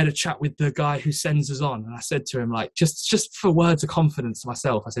I had a chat with the guy who sends us on. And I said to him, like, just for words of confidence to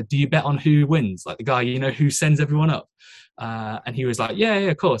myself, I said, do you bet on who wins? Like the guy, you know, who sends everyone up? And he was like, yeah,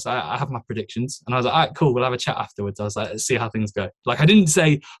 of course. I have my predictions. And I was like, all right, cool. We'll have a chat afterwards. I was like, let's see how things go. Like, I didn't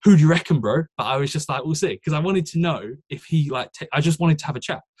say, who do you reckon, bro? But I was just like, we'll see. Because I wanted to know if he, like, I just wanted to have a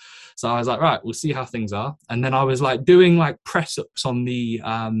chat. So I was like, right, we'll see how things are. And then I was like doing like press ups on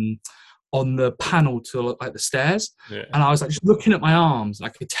the panel to like the stairs. Yeah. And I was like just looking at my arms and I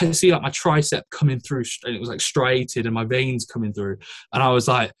could see like my tricep coming through and it was like striated and my veins coming through. And I was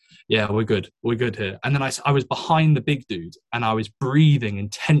like, yeah, we're good here. And then I was behind the big dude and I was breathing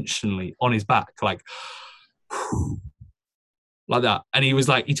intentionally on his back, like that. And he was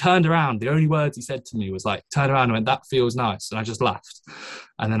like, he turned around. The only words he said to me was like, turn around and went, that feels nice. And I just laughed.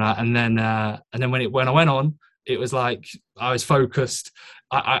 And then when I went on, it was like I was focused.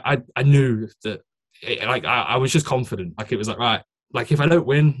 I knew that I was just confident. Like it was like, right, like if I don't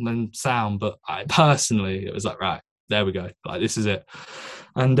win, then sound. But personally, it was like, right, there we go. Like this is it.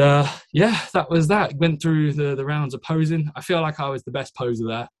 And yeah, that was that. Went through the rounds of posing. I feel like I was the best poser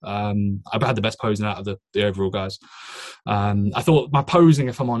there. I've had the best posing out of the overall guys. I thought my posing,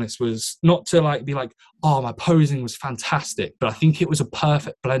 if I'm honest, was not to like be like, oh, my posing was fantastic, but I think it was a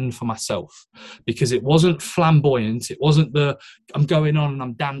perfect blend for myself because it wasn't flamboyant. It wasn't I'm going on and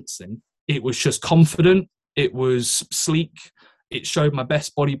I'm dancing. It was just confident. It was sleek. it showed my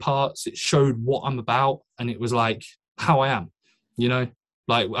best body parts. It showed what I'm about, and it was like how I am. You know,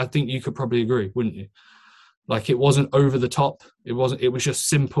 like I think you could probably agree, wouldn't you? Like it wasn't over the top. It wasn't. It was just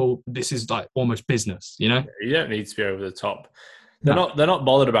simple. This is like almost business. You know, you don't need to be over the top. They're not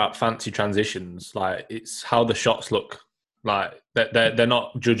bothered about fancy transitions. Like it's how the shots look. Like they're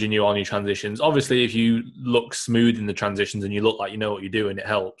not judging you on your transitions. Obviously, if you look smooth in the transitions and you look like you know what you're doing, it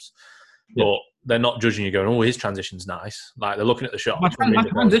helps. Yeah. But they're not judging you going, oh, his transition's nice. Like they're looking at the shot.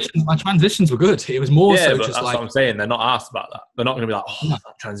 My transitions were good. It was more so but just that's like what I'm saying. They're not asked about that. They're not going to be like, oh,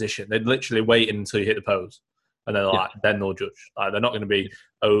 that transition. They'd literally wait until you hit the pose, and then then they'll judge. Like they're not going to be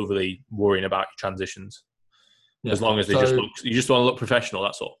overly worrying about your transitions. Yeah. As long as you just want to look professional.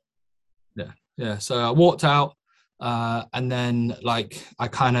 That's all. Yeah. So I walked out. And then like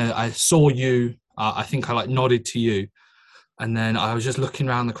I saw you, I think I like nodded to you, and then I was just looking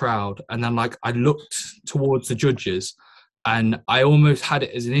around the crowd, and then like I looked towards the judges, and I almost had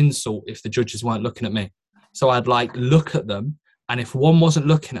it as an insult if the judges weren't looking at me. So I'd like look at them, and if one wasn't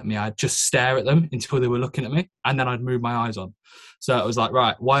looking at me, I'd just stare at them until they were looking at me, and then I'd move my eyes on. So it was like,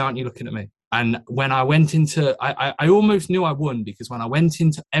 right, why aren't you looking at me? And when I went into, I almost knew I won, because when I went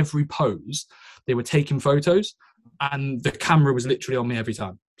into every pose, they were taking photos, and the camera was literally on me every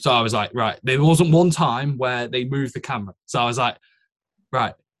time. So I was like, right, there wasn't one time where they moved the camera. So I was like,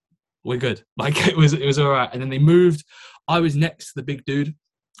 right, we're good. Like it was all right. And then they moved. I was next to the big dude.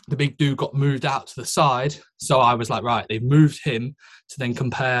 The big dude got moved out to the side. So I was like, right, they've moved him to then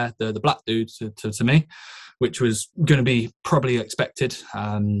compare the black dude to me, which was going to be probably expected.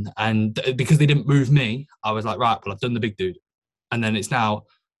 And because they didn't move me, I was like, right, well, I've done the big dude. And then it's now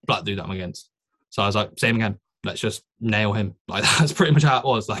black dude that I'm against. So I was like, same again. Let's just nail him. Like that's pretty much how it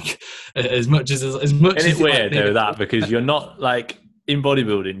was. Like as much as Isn't it weird though that, because you're not like in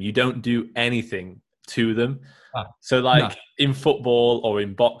bodybuilding, you don't do anything to them. So like in football or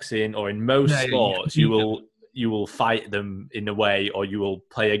in boxing or in most sports, you will fight them in a way, or you will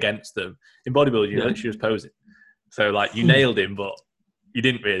play against them. In bodybuilding, you're literally just posing. So like you nailed him, but you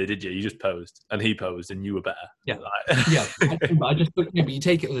didn't really, did you? You just posed, and he posed, and you were better. Yeah, I just but you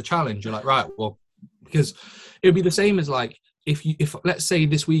take it as a challenge. You're like, right, well. Because it would be the same as like if let's say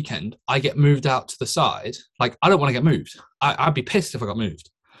this weekend I get moved out to the side, like I don't want to get moved. I'd be pissed if I got moved.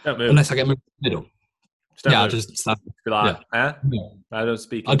 Don't move. Unless I get moved in the middle. I'll just stand. Be like, I don't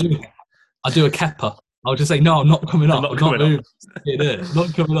speak. I'll do a Kepper. I'll just say no, I'm not coming up. I'm not moving.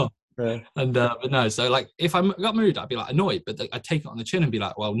 Not coming up. Yeah. And but no, so like if I got moved, I'd be like annoyed, but I'd take it on the chin and be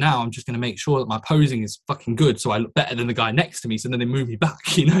like, well, now I'm just going to make sure that my posing is fucking good, so I look better than the guy next to me, so then they move me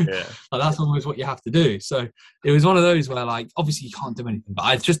back, you know. Like that's almost what you have to do. So it was one of those where like obviously you can't do anything, but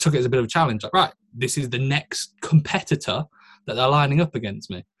I just took it as a bit of a challenge. Like, right, this is the next competitor that they're lining up against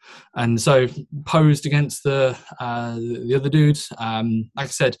me, and so posed against the other dudes. Like I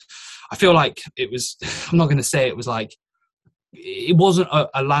said, I feel like it was. I'm not going to say it was like. It wasn't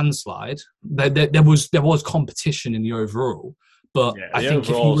a landslide. There was competition in the overall, but I think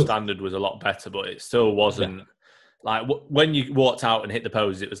the overall standard was a lot better. But it still wasn't like when you walked out and hit the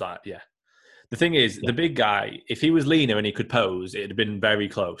pose. It was like, The thing is, the big guy, if he was leaner and he could pose, it'd have been very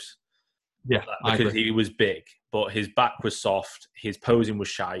close. Yeah, because he was big, but his back was soft. His posing was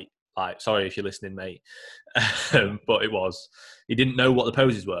shite. Like, sorry if you're listening, mate, but it was. He didn't know what the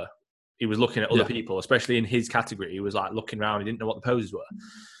poses were. He was looking at other people, especially in his category. He was like looking around. He didn't know what the poses were.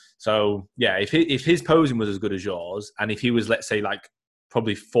 So if his posing was as good as yours, and if he was, let's say, like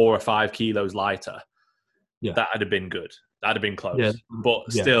probably 4 or 5 kilos lighter, that'd have been good. That'd have been close. Yeah.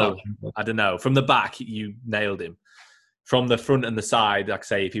 But still, I don't know. From the back, you nailed him. From the front and the side, like I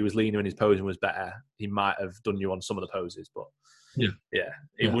say, if he was leaner and his posing was better, he might have done you on some of the poses. But it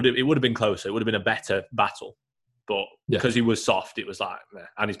would have been closer. It would have been a better battle. But because he was soft, it was like,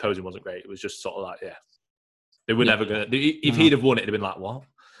 and his posing wasn't great. It was just sort of like, they were never going to. If he'd have won, it'd have been like, what?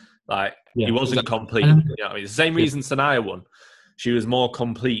 Like, he wasn't complete. You know what I mean? It's the same reason Sanaya won. She was more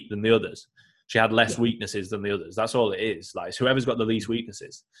complete than the others. She had less weaknesses than the others. That's all it is. Like, it's whoever's got the least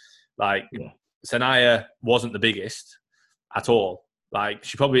weaknesses. Like, Sanaya wasn't the biggest at all. Like,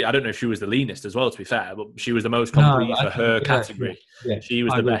 she probably, I don't know if she was the leanest as well, to be fair, but she was the most complete for her category. She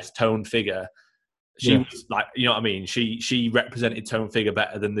was the best toned figure. She was like, you know what I mean? She represented tone figure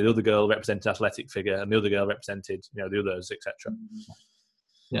better than the other girl represented athletic figure, and the other girl represented, the others, etc.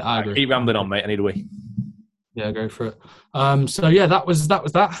 Yeah, I agree. Keep rambling on, mate. I need a wee. Yeah, go for it. So that was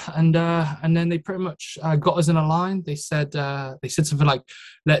that, and then they pretty much got us in a line. They said something like,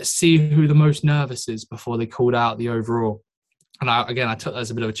 "Let's see who the most nervous is," before they called out the overall. And I took that as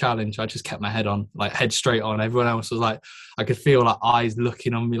a bit of a challenge. I just kept my head on, like head straight on. Everyone else was like, I could feel like eyes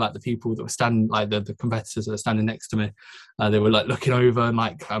looking on me, like the people that were standing, like the competitors that were standing next to me. They were like looking over and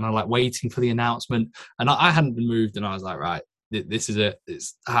like waiting for the announcement. And I hadn't been moved, and I was like, right, this is it.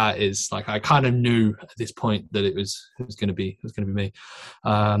 It's how it is. Like I kind of knew at this point that it was going to be me.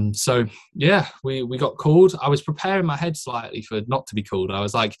 So yeah, we got called. I was preparing my head slightly for not to be called. I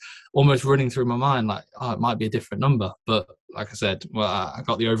was like almost running through my mind like, oh, it might be a different number. But like I said, well, I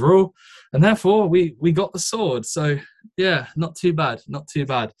got the overall, and therefore we got the sword. So yeah, not too bad.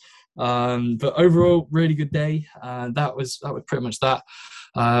 But overall, really good day. That was pretty much that.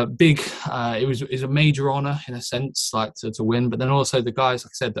 It was a major honour in a sense, like to win. But then also the guys,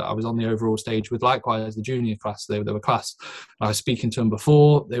 like I said, that I was on the overall stage with, likewise the junior class, they were class. I was speaking to them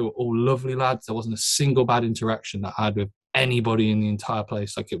before. They were all lovely lads. There wasn't a single bad interaction that I had with anybody in the entire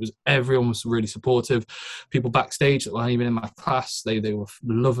place. Like everyone was really supportive. People backstage that weren't even in my class, they were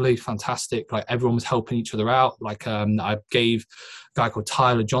lovely, fantastic. Like everyone was helping each other out. Like I gave a guy called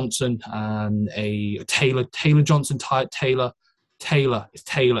Tyler Johnson a Taylor Johnson. Taylor. It's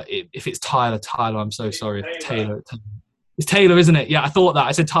Taylor. If it's Tyler, I'm so sorry. Taylor. It's Taylor, isn't it? Yeah, I thought that.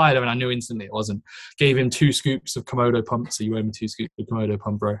 I said Tyler, and I knew instantly it wasn't. Gave him 2 scoops of Komodo pump. So you owe me 2 scoops of Komodo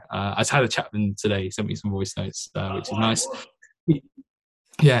pump, bro. I just had a chat with him today. He sent me some voice notes, which is nice.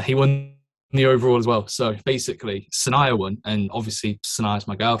 He won the overall as well. So basically, Sanaya won, and obviously Sanaya's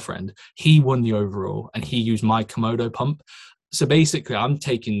my girlfriend. He won the overall, and he used my Komodo pump. So basically, I'm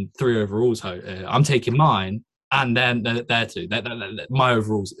taking 3 overalls. I'm taking mine. And then they're 2. They're my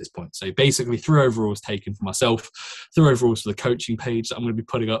overalls at this point. So basically 3 overalls taken for myself, 3 overalls for the coaching page that I'm going to be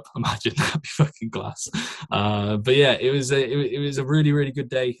putting up. Imagine, that'd be fucking class. But yeah, it was a really, really good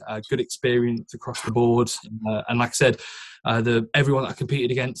day. Good experience across the board. And like I said, everyone that I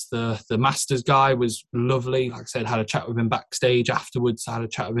competed against, the Masters guy was lovely. Like I said, had a chat with him backstage afterwards. I had a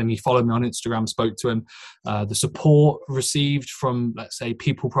chat with him. He followed me on Instagram, spoke to him. The support received from, let's say,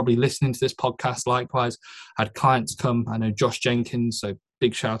 people probably listening to this podcast, likewise, had clients come. I know Josh Jenkins, so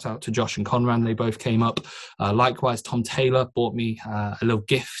big shout out to Josh and Conran. They both came up. Likewise, Tom Taylor bought me a little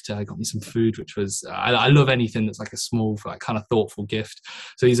gift. Got me some food, which was, I love anything that's like a small, like kind of thoughtful gift.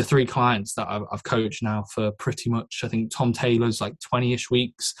 So these are 3 clients that I've coached now for pretty much, I think Tom Taylor's like 20-ish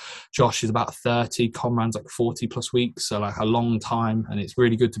weeks. Josh is about 30. Conran's like 40 plus weeks. So like a long time. And it's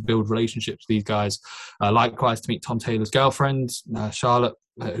really good to build relationships with these guys. Likewise, to meet Tom Taylor's girlfriend, Charlotte,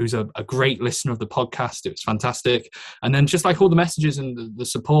 who's a great listener of the podcast. It was fantastic. And then just like all the messages and the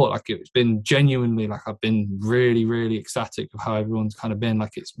support, like it's been genuinely, like I've been really, really ecstatic of how everyone's kind of been.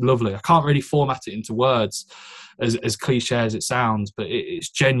 Like it's lovely. I can't really format it into words as cliche as it sounds, but it's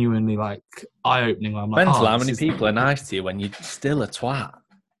genuinely like eye-opening. I'm like, mental, how many people are nice to you when you're still a twat?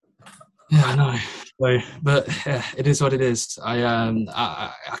 Yeah, I know. So, but yeah, it is what it is.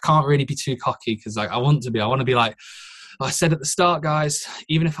 I can't really be too cocky because like I want to be. I want to be like, I said at the start, guys,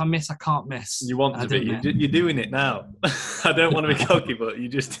 even if I miss, I can't miss. You want to be. You're doing it now. I don't want to be cocky, but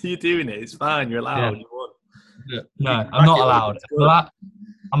you're doing it. It's fine. You're allowed. Yeah. You won. Yeah. No, I'm not allowed.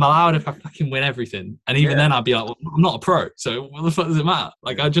 I'm allowed if I fucking win everything. And even then I'd be like, well, I'm not a pro. So what the fuck does it matter?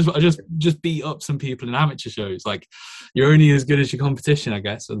 Like I just beat up some people in amateur shows. Like you're only as good as your competition, I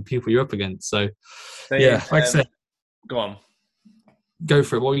guess, or the people you're up against. So yeah, like I said. Go on. Go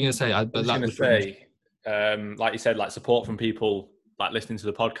for it. What were you going to say? I was going to say, like you said, like support from people like listening to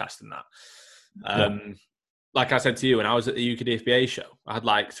the podcast and that. Like I said to you, when I was at the UK DFBA show, I had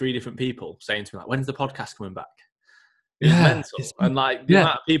like 3 different people saying to me like, "When's the podcast coming back?" It's mental. And like the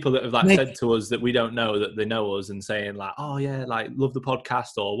amount of people that have like said to us that we don't know that they know us and saying like, "Oh yeah, like love the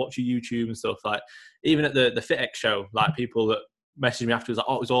podcast or watch your YouTube and stuff." Like even at the FitX show, like people that messaged me afterwards like,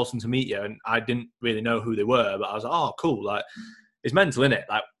 "Oh, it was awesome to meet you," and I didn't really know who they were, but I was like, "Oh, cool!" Like it's mental, isn't it?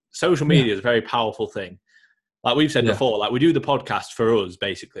 Like social media is a very powerful thing. Like we've said before, like we do the podcast for us,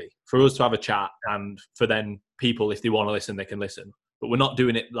 basically, for us to have a chat and for then people, if they want to listen, they can listen. But we're not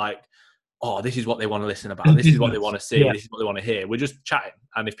doing it like, oh, this is what they want to listen about. This is what they want to see. This is what they want to hear. We're just chatting.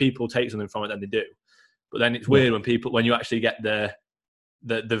 And if people take something from it, then they do. But then it's weird when you actually get the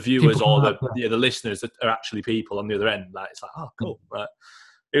viewers people or the listeners that are actually people on the other end. Like it's like, oh, cool. Right.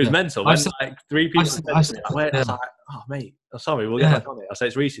 It was mental. When like 3 people said to me, I was like, oh, mate, sorry, we'll get back on it. I say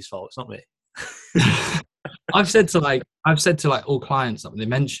it's Reese's fault. It's not me. I've said to like all clients that when they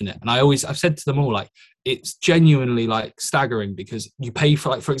mention it, and I've said to them all like it's genuinely like staggering because you pay for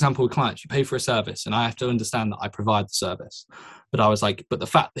like, for example, with clients, you pay for a service and I have to understand that I provide the service. But I was like, but the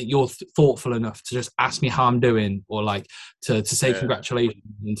fact that you're thoughtful enough to just ask me how I'm doing or like to say congratulations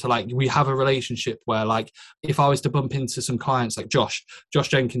and to like, we have a relationship where like, if I was to bump into some clients like Josh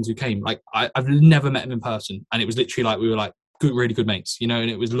Jenkins who came, like I've never met him in person. And it was literally like, we were like good, really good mates, you know, and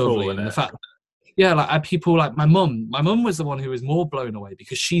it was lovely. Cool, and the fact, yeah, like I had people like my mum was the one who was more blown away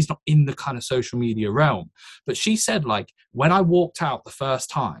because she's not in the kind of social media realm. But she said, like, when I walked out the first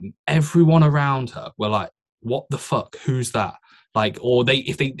time, everyone around her were like, what the fuck? Who's that? Like, or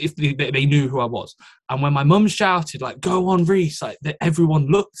if they knew who I was. And when my mum shouted, like, go on, Reece, like, everyone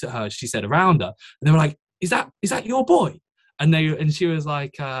looked at her, she said, around her, and they were like, is that your boy? And she was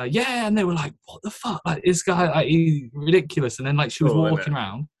like, yeah. And they were like, what the fuck? Like, this guy, like, he's ridiculous. And then, like, she was walking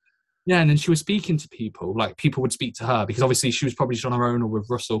around. Yeah, and then she was speaking to people. Like, people would speak to her because obviously she was probably just on her own or with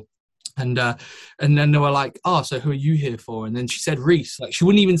Russell. And then they were like, oh, so who are you here for? And then she said Reece. Like, she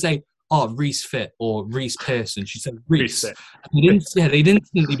wouldn't even say, oh, Reece Fit or Reece Pearson. She said Reece. They'd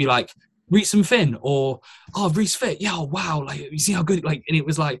instantly be like, Reece and Finn, or, oh, Reece Fit. Yeah, oh, wow. Like, you see how good, like, and it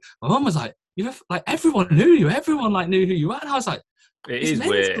was like, my mum was like, like, everyone knew you. Everyone, like, knew who you were. And I was like, it is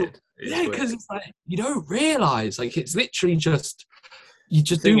weird. Yeah, because it's like, you don't realise. Like, it's literally just, you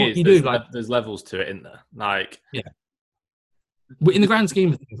just do what you do. Like, there's levels to it, isn't there? Like, yeah. In the grand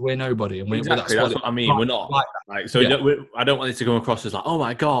scheme of things, we're nobody, and exactly, that's what I mean. We're not like so. Yeah. I don't want it to come across as like, oh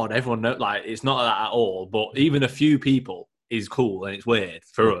my god, everyone knows. Like, it's not that at all. But even a few people is cool, and it's weird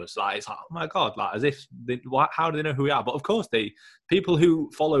for us. Like, it's like, oh my god, like, as if how do they know who we are? But of course, people who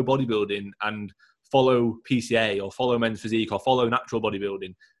follow bodybuilding and follow PCA or follow men's physique or follow natural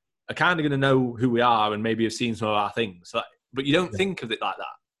bodybuilding are kind of going to know who we are and maybe have seen some of our things. So, but you don't think of it like that.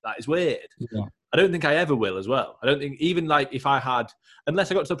 That is weird. Yeah. I don't think I ever will as well. I don't think, even like if I had, unless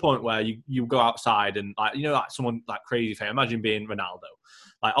I got to the point where you go outside and, like, you know, like someone like crazy famous, imagine being Ronaldo.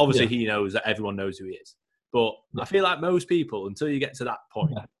 Like, obviously he knows that everyone knows who he is. But I feel like most people, until you get to that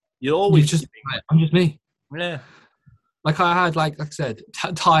point, you'll always I'm just me. Yeah. Like, I had, like I said,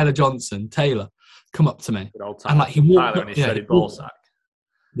 Taylor come up to me. And like, he walked up, shredded ball sack.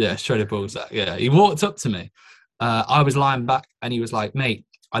 Yeah, shredded ball sack. Yeah. He walked up to me. I was lying back and he was like, mate,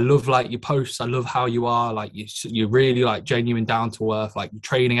 I love, like, your posts. I love how you are. Like, you're really, like, genuine, down to earth, like, your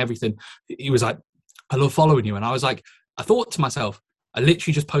training, everything. He was like, I love following you. And I was like, I thought to myself, I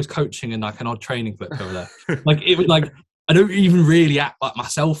literally just post coaching and like an odd training clip over there. Like, it was like, I don't even really act like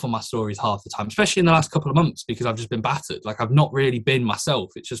myself on my stories half the time, especially in the last couple of months, because I've just been battered. Like, I've not really been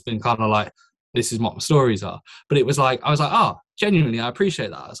myself. It's just been kind of like, this is what my stories are. But it was like, I was like, genuinely, I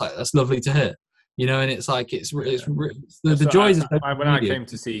appreciate that. It's like, that's lovely to hear. You know, and it's like, it's the joys of when I came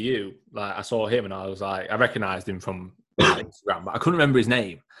to see you, like, I saw him and I was like, I recognised him from Instagram, but I couldn't remember his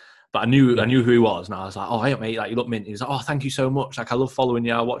name. But I knew who he was, and I was like, oh, hey mate, like, you look mint. He was like, oh, thank you so much. Like, I love following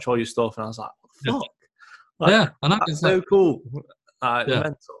you. I watch all your stuff, and I was like, fuck. Like, yeah, and that's so cool.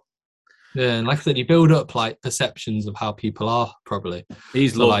 Mental. Yeah, and like I said, you build up, like, perceptions of how people are. Probably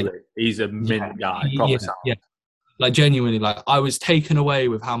he's lovely. Like, he's a mint guy. Yeah. Like, genuinely, like, I was taken away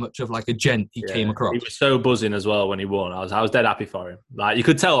with how much of, like, a gent he came across. He was so buzzing as well when he won. I was dead happy for him. Like, you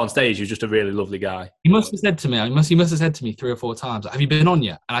could tell on stage he was just a really lovely guy. He must have said to me, he must have said to me 3 or 4 times, have you been on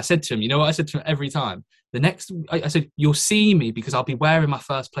yet? And I said to him, you know what I said to him every time? I said, you'll see me because I'll be wearing my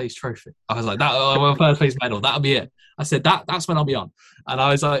first place trophy. I was like, my first place medal, that'll be it. I said, that's when I'll be on. And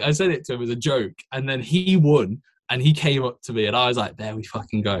I was like, I said it to him as a joke. And then he won. And he came up to me and I was like, there we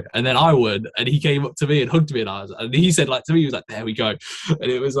fucking go. And then I won and he came up to me and hugged me and he said, like, to me, he was like, there we go. And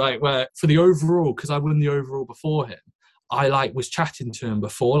it was like, where for the overall, because I won the overall before him, I, like, was chatting to him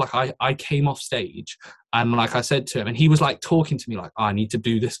before. Like, I came off stage and, like, I said to him, and he was, like, talking to me like, I need to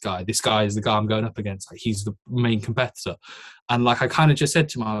do this guy. This guy is the guy I'm going up against. Like, he's the main competitor. And, like, I kind of just said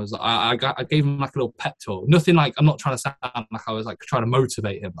to him, I was like, I gave him, like, a little pep talk. Nothing like, I'm not trying to sound like I was, like, trying to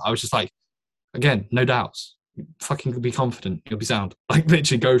motivate him. I was just like, again, no doubts. Fucking be confident, you'll be sound. Like,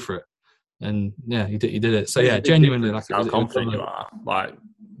 literally go for it. And yeah, he did it. So yeah, genuinely, like, how confident you are. Like,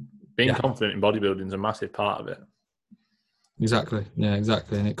 being confident in bodybuilding is a massive part of it. Exactly. Yeah,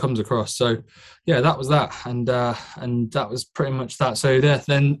 exactly. And it comes across. So yeah, that was that. And that was pretty much that. So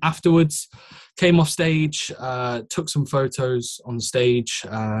then afterwards came off stage, took some photos on stage,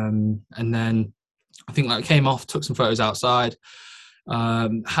 and then I think, like, came off, took some photos outside,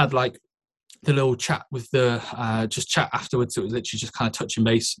 had, like, the little chat with just chat afterwards. It was literally just kind of touching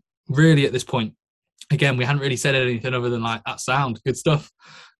base. Really, at this point, again, we hadn't really said anything other than, like, that sound, good stuff.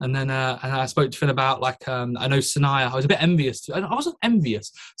 And then and I spoke to Finn about, like, I know Sanaya, I was a bit envious. I wasn't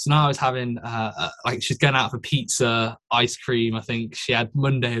envious. Sanaya was having, like, she's going out for pizza, ice cream. I think she had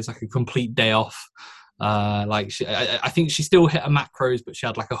Monday as, like, a complete day off. Like, I think she still hit her macros, but she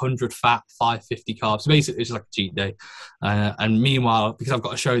had, like, 100 fat, 550 carbs. So basically, it's like a cheat day. And meanwhile, because I've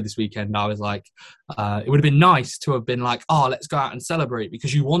got a show this weekend, I was like, It would have been nice to have been like, oh, let's go out and celebrate,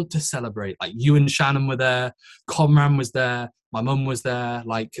 because you want to celebrate. Like, you and Shannon were there, Comran was there, my mum was there,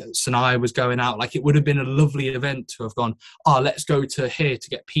 like Sinai was going out. Like, it would have been a lovely event to have gone, oh, let's go to here to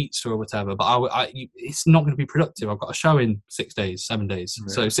get pizza or whatever. But it's not going to be productive. I've got a show in 6 days, 7 days.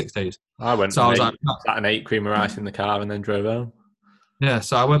 Yeah. So 6 days. I went, so I was like, sat and ate cream of rice in the car and then drove home. Yeah,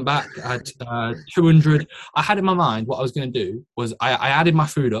 so I went back, I had 200. I had in my mind what I was going to do was I added my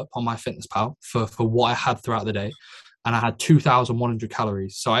food up on MyFitnessPal for what I had throughout the day, and I had 2,100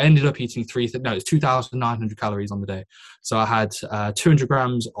 calories. So I ended up eating it's 2,900 calories on the day. So I had 200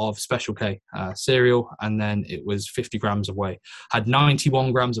 grams of Special K cereal, and then it was 50 grams of whey. I had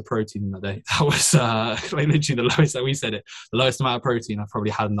 91 grams of protein in that day. That was like literally the lowest, that we said it, the lowest amount of protein I've probably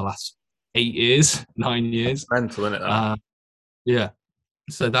had in the last 8 years, 9 years. That's mental, isn't it? Yeah.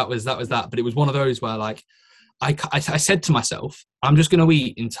 So that was that. But it was one of those where, like, I said to myself, I'm just going to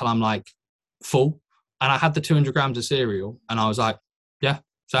eat until I'm like full. And I had the 200 grams of cereal, and I was like, yeah,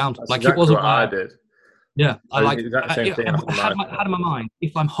 sound. That's like exactly it wasn't what I did. Yeah, I had in my mind,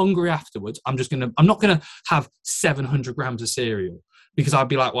 if I'm hungry afterwards, I'm not gonna have 700 grams of cereal, because I'd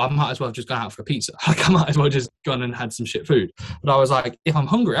be like, well, I might as well just go out for a pizza. Like, I might as well just gone and had some shit food. But I was like, if I'm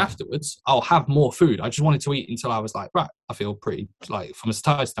hungry afterwards, I'll have more food. I just wanted to eat until I was like, right, I feel pretty, like, from a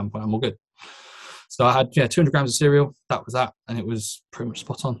satiety standpoint, I'm all good. So I had 200 grams of cereal. That was that, and it was pretty much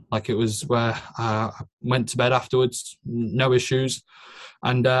spot on. Like, it was where I went to bed afterwards, no issues.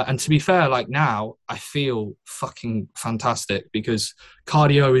 And to be fair, like, now I feel fucking fantastic, because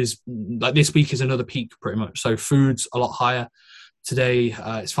cardio is like, this week is another peak pretty much. So food's a lot higher. Today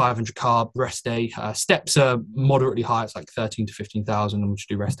it's 500 carb rest day. Steps are moderately high. It's like 13 to 15,000, and we just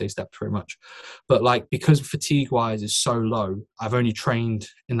do rest day steps pretty much. But like, because fatigue wise is so low, I've only trained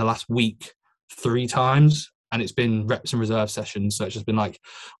in the last week 3 times, and it's been reps and reserve sessions. So it's just been like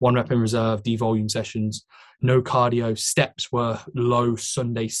 1 rep in reserve, devolume sessions, no cardio. Steps were low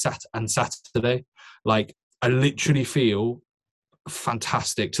Sunday, and Saturday. Like, I literally feel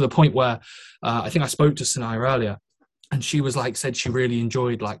fantastic, to the point where I think I spoke to Sinai earlier, and she was like, said she really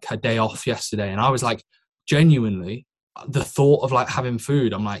enjoyed like her day off yesterday. And I was like, genuinely, the thought of like having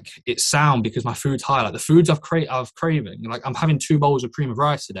food, I'm like, it's sound, because my food's high. Like, the foods I've craving, like, I'm having 2 bowls of cream of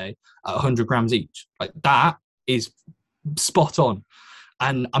rice today at 100 grams each. Like, that is spot on.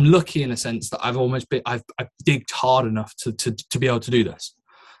 And I'm lucky in a sense that I've digged hard enough to be able to do this.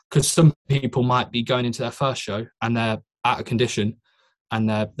 Because some people might be going into their first show and they're out of condition and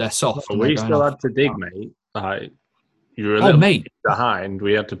they're soft. Well, we still had to dig, mate. Like, you were a little bit behind.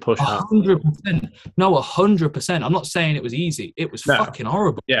 We had to push 100%. No, 100%. I'm not saying it was easy. It was fucking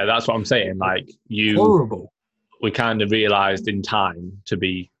horrible. Yeah, that's what I'm saying. Like, horrible. We kind of realised in time to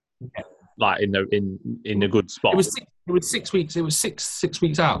be like in a good spot. It was 6 weeks. It was six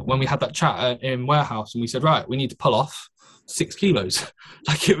weeks out when we had that chat in warehouse, and we said, right, we need to pull off 6 kilos.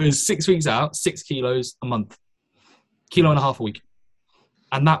 Like, it was 6 weeks out, 6 kilos a month, 1.5 kilos a week.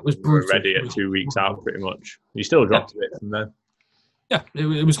 And that was brutal. We were ready at 2 weeks out, pretty much. You still dropped a bit from there. Yeah,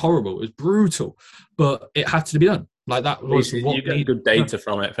 it was horrible. It was brutal, but it had to be done. Like, that was what you get good data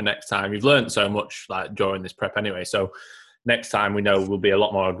from it for next time. You've learned so much, like, during this prep anyway. So next time, we know we'll be a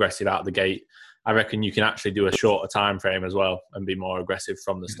lot more aggressive out the gate. I reckon you can actually do a shorter time frame as well and be more aggressive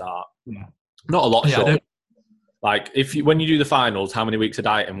from the start. Yeah. Not a lot short. Like, when you do the finals, how many weeks of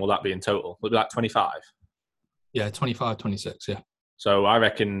dieting will that be in total? Will it be like 25? Yeah, 25, 26, yeah. So I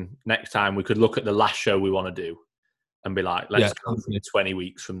reckon next time we could look at the last show we want to do and be like, let's go for 20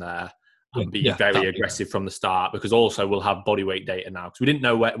 weeks from there and be very aggressive from the start, because also we'll have body weight data now, because we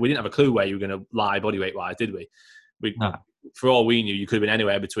didn't have a clue where you were going to lie body weight wise, did we? For all we knew, you could have been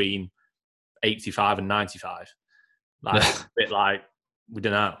anywhere between 85 and 95. Like, a bit like, we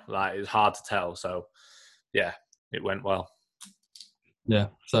don't know. Like, it's hard to tell. So yeah, it went well. Yeah,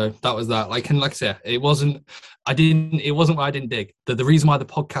 so that was that. Like, and like I said, it wasn't why I didn't dig. The reason why the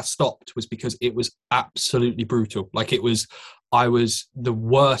podcast stopped was because it was absolutely brutal. Like, I was the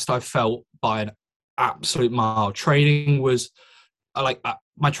worst I've felt by an absolute mile. Training was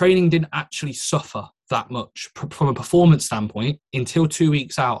my training didn't actually suffer that much from a performance standpoint until 2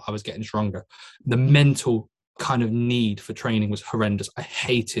 weeks out. I was getting stronger. The mental kind of need for training was horrendous. I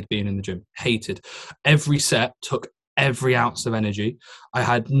hated being in the gym. Hated. Every set took every ounce of energy. I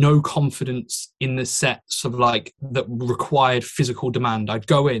had no confidence in the sets of like that required physical demand. I'd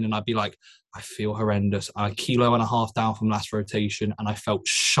go in and I'd be like, I feel horrendous. I'm 1.5 kilos down from last rotation, and I felt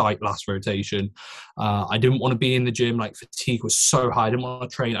shite last rotation. I didn't want to be in the gym. Like, fatigue was so high. I didn't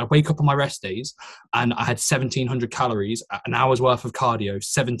want to train. I'd wake up on my rest days and I had 1,700 calories, an hour's worth of cardio,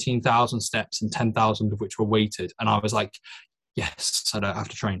 17,000 steps, and 10,000 of which were weighted. And I was like, yes, I don't have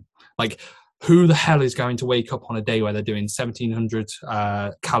to train. Like, who the hell is going to wake up on a day where they're doing 1,700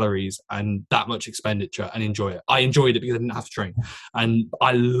 calories and that much expenditure and enjoy it? I enjoyed it because I didn't have to train. And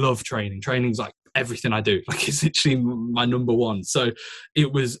I love training. Training's like everything I do. Like, it's literally my number one. So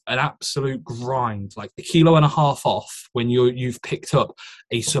it was an absolute grind, like 1.5 kilos off when you've picked up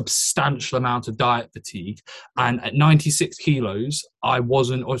a substantial amount of diet fatigue. And at 96 kilos, I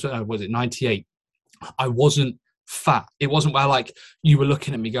wasn't, or was it 98? I wasn't fat. It wasn't where like you were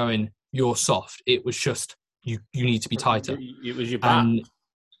looking at me going, you're soft. It was just, you need to be tighter. It was your back. And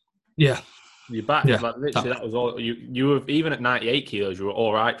yeah. Your back. Yeah. Like, literally, that was all. You were, even at 98 kilos, you were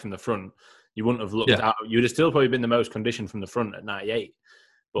all right from the front. You wouldn't have looked out. You'd have still probably been the most conditioned from the front at 98.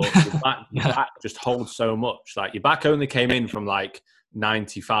 But your back just holds so much. Like, your back only came in from like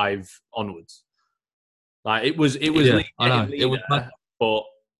 95 onwards. Like, it was lean, I know. It was, but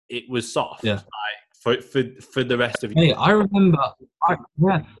it was soft. Yeah. Like, for the rest of you. Hey,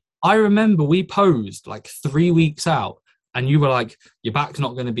 I remember we posed like 3 weeks out, and you were like, your back's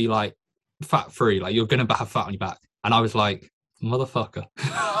not going to be like fat free. Like, you're going to have fat on your back. And I was like, motherfucker.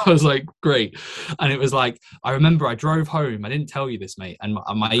 I was like, great. And it was like, I remember I drove home. I didn't tell you this, mate. And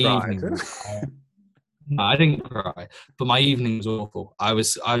my evening no, I didn't cry, but my evening was awful. I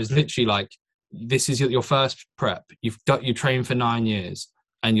was literally like, this is your first prep. You trained for 9 years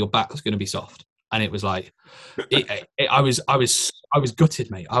and your back's going to be soft. And it was like, I was gutted,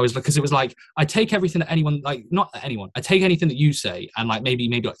 mate. I was, because it was like, I take everything that anyone, like, not anyone, I take anything that you say and like maybe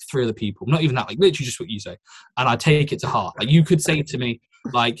like 3 other people, not even that, like literally just what you say. And I take it to heart. Like, you could say to me,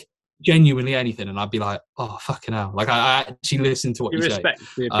 like, genuinely anything, and I'd be like, oh, fucking hell. Like, I actually listen to what you say. Respect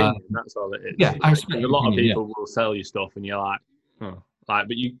the opinion, that's all it is. Yeah, I respect a lot of people will sell you stuff and you're like, like,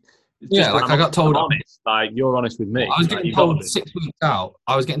 but you, like I got told, honest, like, you're honest with me. I was getting told 6 weeks out.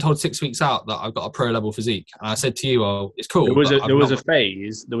 I was getting told 6 weeks out that I've got a pro level physique, and I said to you, "Oh, it's cool." There was a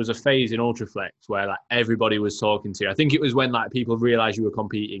phase in Ultraflex where like everybody was talking to you. I think it was when like people realised you were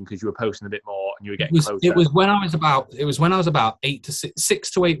competing because you were posting a bit more and you were getting closer. It was when I was about 6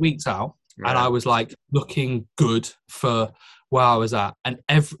 to 8 weeks out, right. And I was like looking good for where I was at, and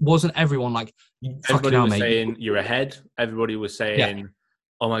wasn't everyone like, everybody was saying you're ahead. Everybody was saying. Yeah.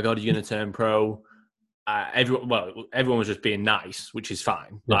 Oh my God, you're going to turn pro. Everyone was just being nice, which is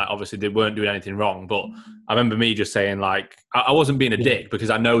fine. Yeah. Like, obviously, they weren't doing anything wrong. But I remember me just saying, like, I wasn't being a dick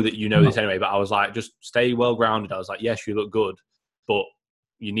because I know that you know this anyway. But I was like, just stay well grounded. I was like, yes, you look good, but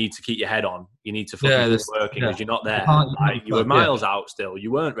you need to keep your head on. You need to fucking keep working because you're not there. Like, you were miles out still.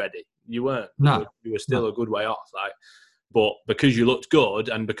 You weren't ready. You weren't. No. You were still a good way off. Like, but because you looked good,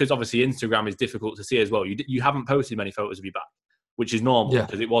 and because obviously Instagram is difficult to see as well, you haven't posted many photos of your back, which is normal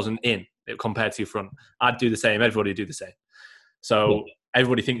because it wasn't in it compared to your front. I'd do the same. Everybody would do the same. So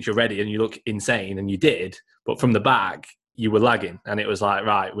everybody thinks you're ready and you look insane, and you did. But from the back, you were lagging, and it was like,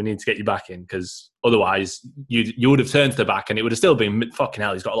 right, we need to get you back in, because otherwise you would have turned to the back and it would have still been fucking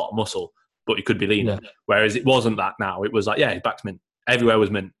hell. He's got a lot of muscle, but he could be leaner. Yeah. Whereas it wasn't that now. It was like, yeah, his back's mint. Everywhere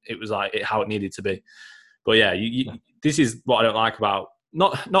was mint. It was like how it needed to be. But yeah, this is what I don't like about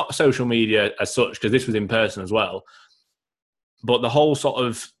not social media as such, because this was in person as well. But it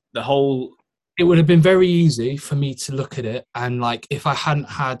would have been very easy for me to look at it, and like, if I hadn't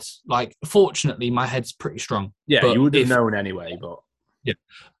had, like, fortunately my head's pretty strong. Yeah, but you would have known anyway. But yeah,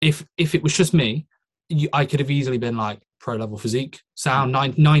 if it was just me, I could have easily been like, pro level physique, sound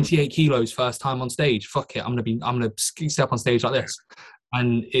 98 kilos first time on stage. Fuck it, I'm gonna step on stage like this.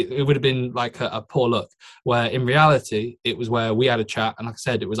 And it would have been like a poor look, where in reality, it was where we had a chat. And like I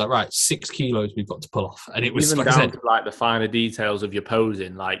said, it was like, right, 6 kilos we've got to pull off. And it was, even like down to like the finer details of your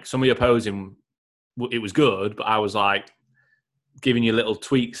posing. Like, some of your posing, it was good, but I was like giving you little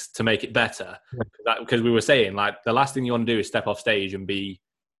tweaks to make it better. Because we were saying, like, the last thing you want to do is step off stage and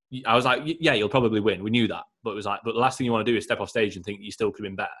I was like, yeah, you'll probably win. We knew that. But it was like, but the last thing you want to do is step off stage and think you still could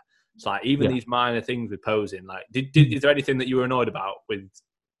have been better. It's like, even these minor things with posing, like, is there anything that you were annoyed about with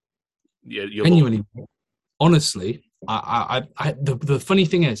your genuinely? Honestly, the funny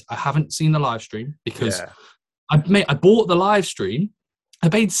thing is, I haven't seen the live stream because I bought the live stream. I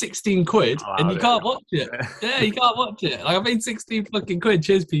paid 16 quid and you can't watch it. Yeah, you can't watch it. Like, I paid 16 fucking quid.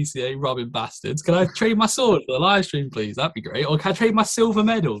 Cheers, PCA, robbing bastards. Can I trade my sword for the live stream, please? That'd be great. Or can I trade my silver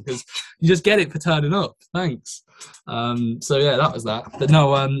medal? Because you just get it for turning up. Thanks. So yeah, that was that. But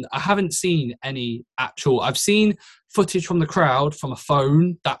no, I haven't seen any actual. I've seen footage from the crowd from a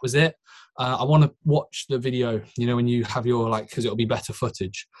phone. That was it. I want to watch the video, you know, when you have your, like, because it'll be better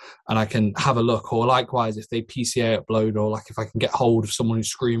footage and I can have a look. Or likewise, if they PCA upload, or like if I can get hold of someone who's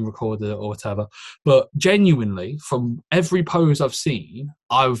screen recorded it or whatever. But genuinely, from every pose I've seen,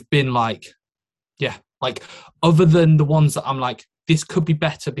 I've been like, yeah, like, other than the ones that I'm like, this could be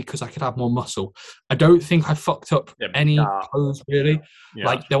better because I could have more muscle. I don't think I fucked up any pose really.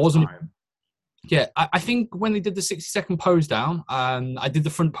 Like there wasn't. Yeah, I think when they did the 60-second pose down, I did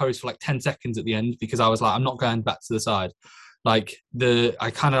the front pose for like 10 seconds at the end because I was like, I'm not going back to the side. Like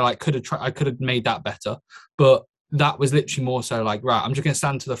I kind of like could have made that better, but that was literally more so like, right, I'm just going to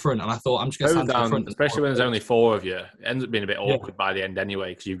stand to the front. And I thought I'm just going to stand to the front. Especially when there's only 4 of you. It ends up being a bit awkward by the end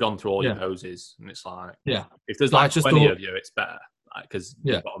anyway, because you've gone through all your poses. And it's like, if there's like 20 of you, it's better because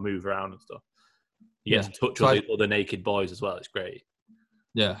you've got to move around and stuff. You get to touch all the other naked boys as well. It's great.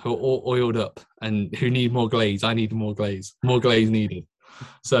 Yeah, who are all oiled up and who need more glaze. I need more glaze. More glaze needed.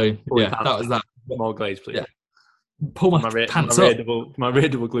 So, that was that. More glaze, please. Yeah. Pull my pants up. My rear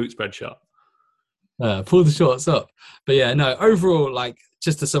double glute spread shot. Pull the shorts up. But yeah, no, overall, like,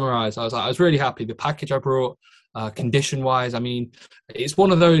 just to summarize, I was really happy. The package I brought, condition-wise, I mean, it's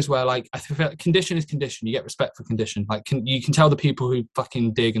one of those where, like, I think condition is condition. You get respect for condition. Like, you can tell the people who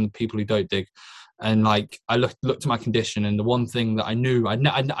fucking dig and the people who don't dig. And like I looked at my condition, and the one thing that I knew,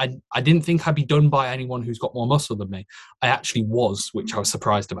 I didn't think I'd be done by anyone who's got more muscle than me. I actually was, which I was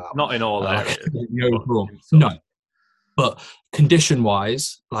surprised about. Not in all areas. No. But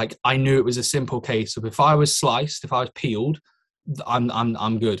condition-wise, like I knew it was a simple case of if I was sliced, if I was peeled,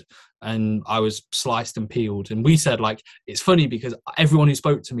 I'm good. And I was sliced and peeled. And we said, like, it's funny because everyone who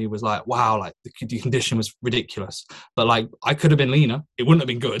spoke to me was like, wow, like the condition was ridiculous. But like, I could have been leaner. It wouldn't have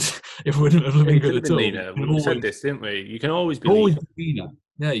been good. It wouldn't have been good at all. Leaner. We said this, didn't we? You can always be leaner.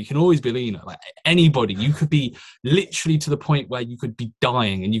 Yeah, you can always be leaner. Like anybody, you could be literally to the point where you could be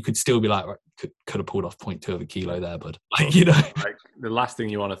dying and you could still be like, right, could have pulled off 0.2 of a kilo there, bud. Like, you know, like the last thing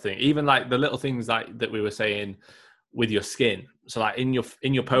you want to think, even like the little things like that we were saying with your skin. So like in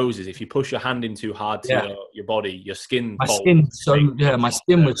your poses, if you push your hand in too hard to your body, your skin. My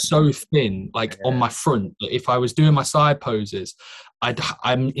skin was so thin, like on my front. That if I was doing my side poses,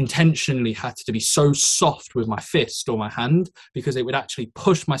 I'm intentionally had to be so soft with my fist or my hand because it would actually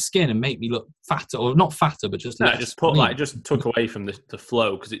push my skin and make me look fatter, or not fatter, but just just took away from the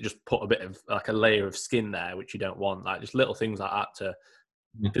flow because it just put a bit of like a layer of skin there, which you don't want. Like just little things like that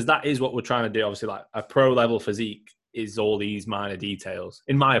because that is what we're trying to do. Obviously, like a pro level physique is all these minor details,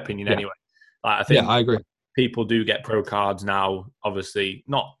 in my opinion, anyway. Like I think I agree. People do get pro cards now, obviously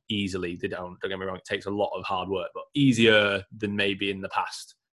not easily. They don't get me wrong. It takes a lot of hard work, but easier than maybe in the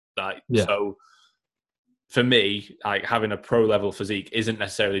past. So for me, like having a pro level physique isn't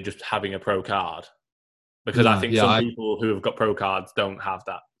necessarily just having a pro card, because I think some people who have got pro cards don't have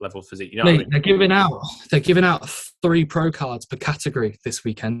that level of physique. You know what I mean? They're giving out 3 pro cards per category this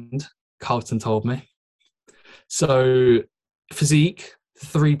weekend. Carlton told me. So physique,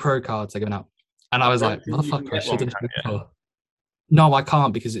 3 pro cards they're giving out. And I was like, motherfucker, I should have done. No, I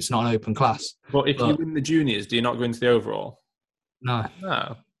can't because it's not an open class. But if you win the juniors, do you not go into the overall? No.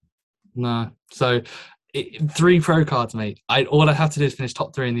 So 3 pro cards, mate. All I have to do is finish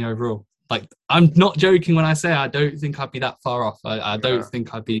top 3 in the overall. Like, I'm not joking when I say I don't think I'd be that far off. I don't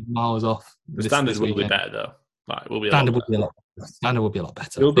think I'd be miles off. The standards will be better, though. Like, standard will be a lot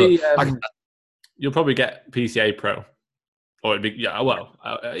better. You'll probably get PCA Pro. Or it'd be,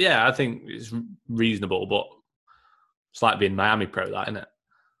 I think it's reasonable, but it's like being Miami Pro, that, isn't it?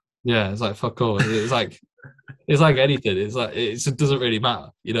 Yeah, it's like, fuck all. It's like anything. It's like, it just doesn't really matter,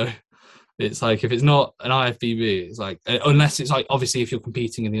 you know? It's like, if it's not an IFBB, it's like, unless it's like, obviously, if you're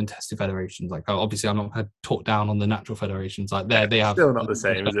competing in the untested federations, like, obviously, I'm not going to talk down on the natural federations. Like, they have. Still not the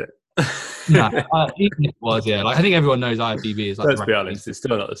same, is it? No, even if it was, yeah. Like, I think everyone knows IFBB is like. Let's be honest, it's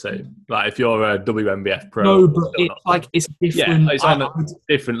still not the same. Like, if you're a WMBF pro, no, but it's like it's different. Yeah, it's on a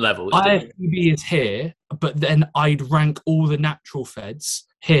different level. IFBB is here, but then I'd rank all the natural feds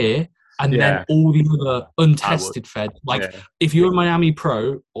here, and then all the other untested feds. Like, if you're a Miami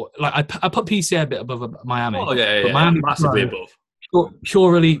pro, or like I put PCA a bit above Miami. Oh yeah, Miami massively above.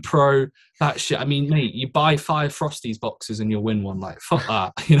 Pure elite pro, that shit. I mean, mate, you buy 5 Frosties boxes and you'll win one. Like, fuck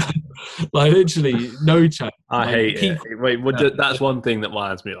that, you know. Like, literally, no chance. I hate it. Wait, that's one thing that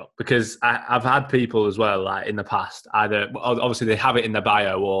winds me up, because I've had people as well, like in the past, either obviously they have it in their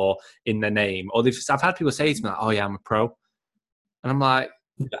bio or in their name, or I've had people say to me, like, "Oh yeah, I'm a pro," and I'm like,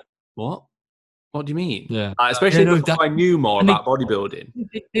 "What? What do you mean?" Yeah, especially before I knew more about bodybuilding.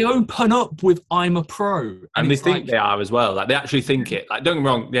 They open up with "I'm a pro," and they think they are as well. Like, they actually think it. Like, don't get me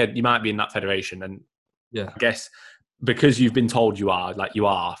wrong, yeah, you might be in that federation, and I guess because you've been told you are, like, you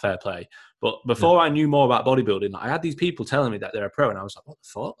are, fair play. But before I knew more about bodybuilding, like, I had these people telling me that they're a pro, and I was like, "What the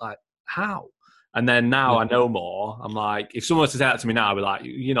fuck? Like, how?" And then now I know more. I'm like, if someone was to say that to me now, I'd be like,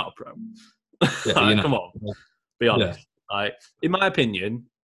 "You're not a pro." Like, come on, be honest. Like, in my opinion.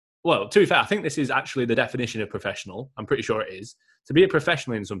 Well, to be fair, I think this is actually the definition of professional. I'm pretty sure it is. to be a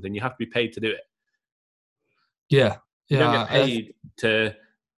professional in something, you have to be paid to do it. Yeah. You don't get paid to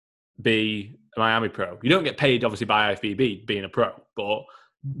be a Miami pro. You don't get paid, obviously, by IFBB being a pro, but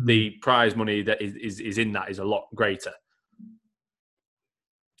the prize money that is in that is a lot greater.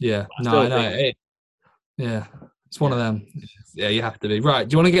 Yeah. No, I know. Yeah. It's one of them. Yeah, you have to be. Right.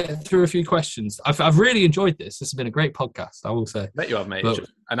 Do you want to get through a few questions? I've really enjoyed this. This has been a great podcast, I will say. I bet you have, mate. But, it's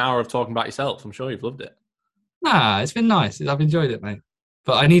just an hour of talking about yourself. I'm sure you've loved it. Nah, it's been nice. I've enjoyed it, mate.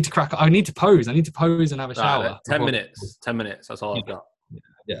 But I need to pose. I need to pose and have a shower. Right, 10 minutes. 10 minutes. That's all I've got.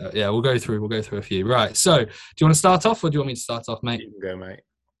 Yeah. We'll go through a few. Right. So, do you want to start off, or do you want me to start off, mate? You can go, mate.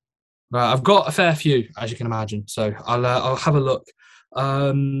 Right. I've got a fair few, as you can imagine. So I'll have a look.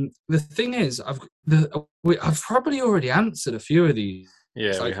 The thing is, I've probably already answered a few of these.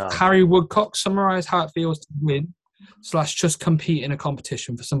 Yeah, like we have. Harry Woodcock summarised how it feels to win / just compete in a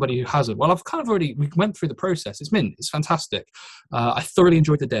competition for somebody who hasn't. Well, we went through the process. It's fantastic. I thoroughly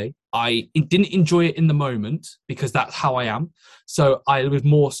enjoyed the day. I didn't enjoy it in the moment because that's how I am. So I was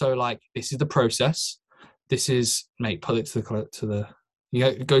more so like, this is the process. This is, mate, pull it to the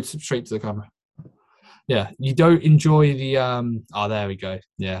you go straight to the camera. Yeah, you don't enjoy the there we go.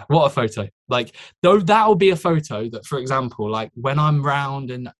 Yeah, what a photo. Like, though, that'll be a photo that, for example, like when I'm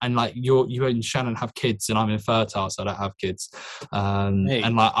round and like you and Shannon have kids and I'm infertile, so I don't have kids, and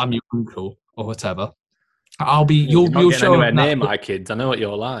like I'm your uncle or whatever, I'll be you'll show anywhere near my kids. I know what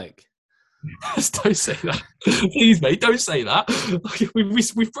you're like. Don't say that, please, mate. Don't say that.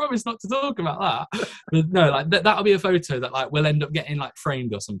 We've promised not to talk about that. But no, like that'll be a photo that like we'll end up getting like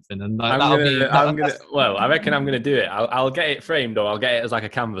framed or something, and like, well, I reckon I'm gonna do it. I'll get it framed, or I'll get it as like a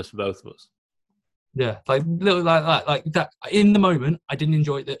canvas for both of us. Yeah, like little like that. In the moment, I didn't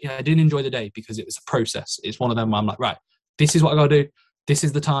enjoy it. I didn't enjoy the day because it was a process. It's one of them where I'm like, right, this is what I got to do. This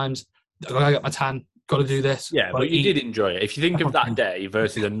is the times. I got to get my tan. Got to do this. Yeah, but you did enjoy it. If you think of that day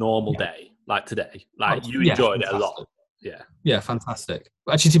versus a normal day, like today, like you enjoyed it a lot. Yeah, fantastic.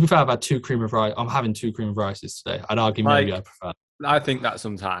 Actually, to be fair, I've had 2 cream of rice. I'm having 2 cream of rices today. I'd argue maybe I prefer. I think that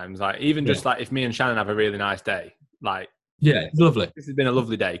sometimes, like even just like if me and Shannon have a really nice day, like it's lovely. This has been a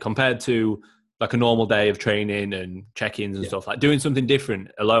lovely day compared to like a normal day of training and check-ins and stuff. Like doing something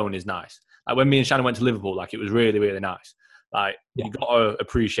different alone is nice. Like when me and Shannon went to Liverpool, like it was really, really nice. Like you got to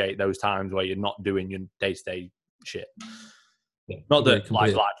appreciate those times where you're not doing your day-to-day shit. Not that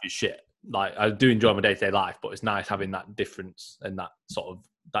life is shit. Like I do enjoy my day-to-day life, but it's nice having that difference and that sort of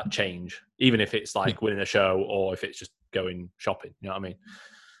that change, even if it's like winning a show or if it's just going shopping. You know what I mean?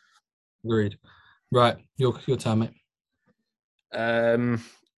 Agreed. Right, your turn, mate.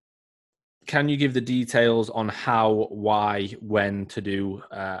 Can you give the details on how, why, when to do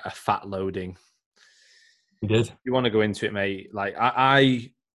a fat loading? We did. You want to go into it, mate? Like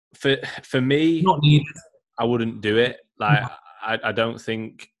for me, not needed. I wouldn't do it. Like I don't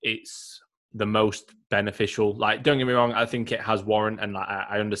think it's the most beneficial. Like, don't get me wrong, I think it has warrant, and like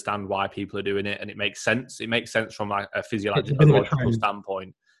I understand why people are doing it, and it makes sense. It makes sense from like a physiological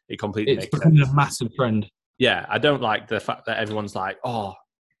standpoint. It completely makes sense. It's becoming a massive trend. Yeah, I don't like the fact that everyone's like, oh,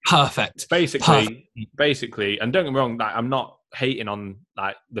 perfect. Basically, and don't get me wrong, like I'm not hating on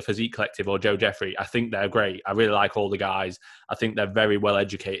like the Physique Collective or Joe Jeffrey. I think they're great. I really like all the guys. I think they're very well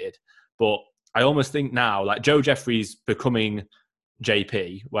educated. But I almost think now, like Joe Jeffrey's becoming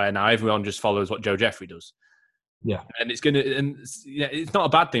JP, where now everyone just follows what Joe Jeffrey does. Yeah. And it's not a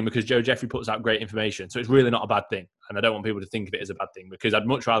bad thing because Joe Jeffrey puts out great information. So it's really not a bad thing. And I don't want people to think of it as a bad thing because I'd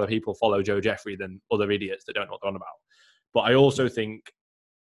much rather people follow Joe Jeffrey than other idiots that don't know what they're on about. But I also think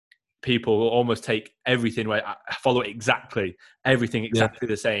people will almost take everything where I follow everything exactly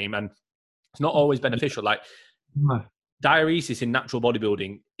the same. And it's not always beneficial. Like diuresis in natural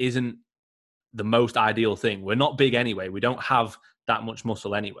bodybuilding isn't the most ideal thing. We're not big anyway. We don't have that much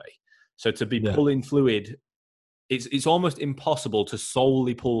muscle anyway. So to be pulling fluid, it's almost impossible to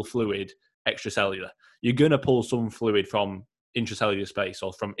solely pull fluid extracellular. You're going to pull some fluid from intracellular space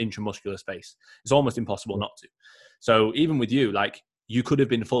or from intramuscular space. It's almost impossible not to. So even with you, like you could have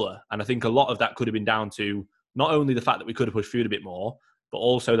been fuller. And I think a lot of that could have been down to not only the fact that we could have pushed fluid a bit more, but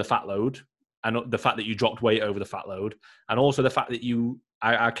also the fat load and the fact that you dropped weight over the fat load. And also the fact that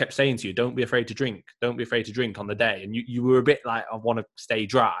I kept saying to you, don't be afraid to drink. Don't be afraid to drink on the day. And you were a bit like, I want to stay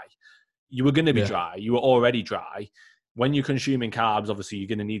dry. You were going to be dry. You were already dry. When you're consuming carbs, obviously you're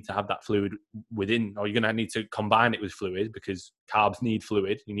going to need to have that fluid within, or you're going to need to combine it with fluid because carbs need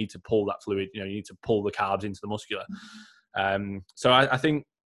fluid. You need to pull that fluid, you need to pull the carbs into the muscular. So I think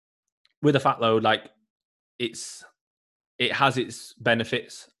with a fat load, like it has its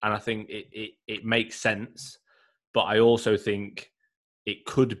benefits and I think it makes sense. But I also think it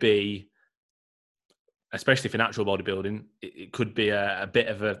could be especially for natural bodybuilding, it could be a bit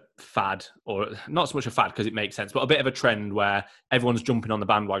of a fad, or not so much a fad because it makes sense, but a bit of a trend where everyone's jumping on the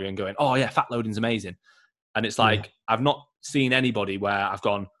bandwagon and going, oh yeah, fat loading's amazing. And it's like, I've not seen anybody where I've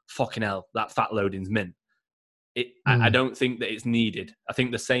gone, fucking hell, that fat loading's mint. I don't think that it's needed. I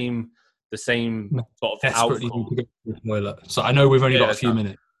think the same sort of outcome. To go to the toilet. So I know we've only got a few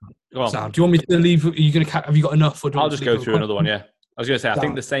minutes. Sam, do you want me to leave? Are you going to? Have you got enough? Or I'll just go through another one. Yeah, I was going to say, I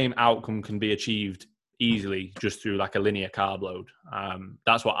think the same outcome can be achieved easily just through like a linear carb load.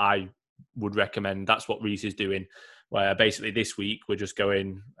 That's what I would recommend. That's what Reece is doing. Where basically this week we're just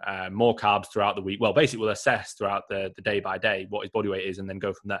going more carbs throughout the week. Well, basically we'll assess throughout the day by day what his body weight is and then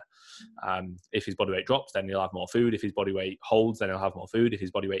go from there. If his body weight drops, then he'll have more food. If his body weight holds, then he'll have more food. If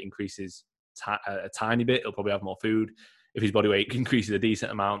his body weight increases a tiny bit, he'll probably have more food. If his body weight increases a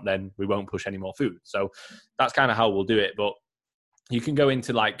decent amount, then we won't push any more food. So that's kind of how we'll do it. But you can go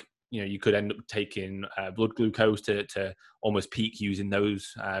into like, you could end up taking blood glucose to almost peak using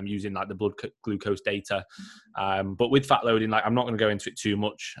those, using like the blood glucose data. But with fat loading, like I'm not going to go into it too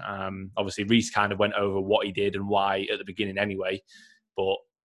much. Obviously, Reece kind of went over what he did and why at the beginning anyway, but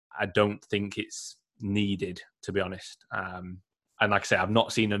I don't think it's needed, to be honest. And like I say, I've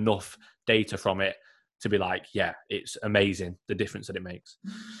not seen enough data from it to be like, yeah, it's amazing, the difference that it makes.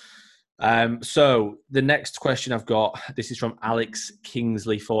 So the next question I've got, this is from Alex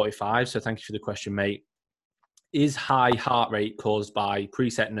Kingsley 45. So thank you for the question, mate. Is high heart rate caused by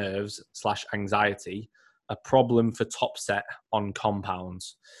preset nerves / anxiety a problem for top set on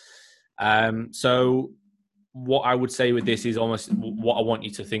compounds? So what I would say with this is almost what I want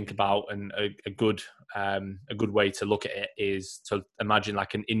you to think about, and a good way to look at it is to imagine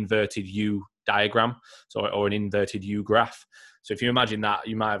like an inverted U diagram, or an inverted U graph. So if you imagine that,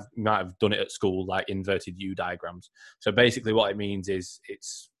 you might have done it at school, like inverted U diagrams. So basically what it means is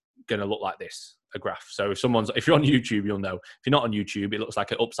it's going to look like this, a graph. So if you're on YouTube, you'll know. If you're not on YouTube, it looks like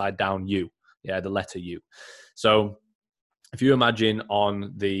an upside down U. Yeah, the letter U. So if you imagine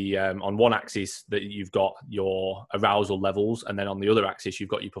on the on one axis that you've got your arousal levels, and then on the other axis you've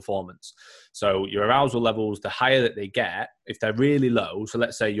got your performance. So your arousal levels, the higher that they get, if they're really low. So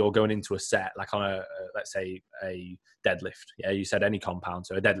let's say you're going into a set, like on let's say a deadlift. Yeah, you said any compound,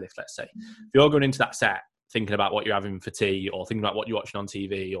 so a deadlift. Let's say if you're going into that set thinking about what you're having for tea, or thinking about what you're watching on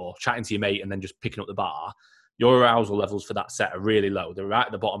TV, or chatting to your mate, and then just picking up the bar, your arousal levels for that set are really low. They're right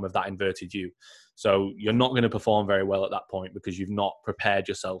at the bottom of that inverted U. So you're not going to perform very well at that point because you've not prepared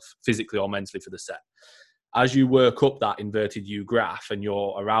yourself physically or mentally for the set. As you work up that inverted U graph and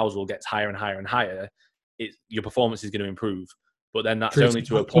your arousal gets higher and higher and higher, your performance is going to improve. But then that's only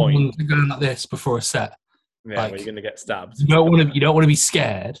to a point. Going like this before a set. Yeah, where you're going to get stabbed. You don't want to be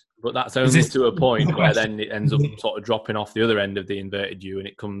scared. But that's only to a point where then it ends up sort of dropping off the other end of the inverted U, and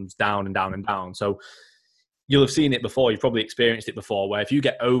it comes down and down and down. So you'll have seen it before. You've probably experienced it before, where if you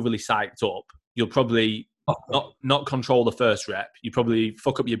get overly psyched up, you'll probably not control the first rep. You probably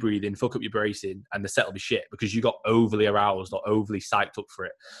fuck up your breathing, fuck up your bracing, and the set will be shit because you got overly aroused or overly psyched up for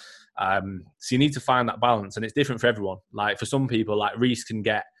it. So you need to find that balance, and it's different for everyone. Like for some people, like Reece can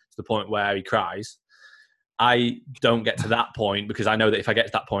get to the point where he cries. I don't get to that point because I know that if I get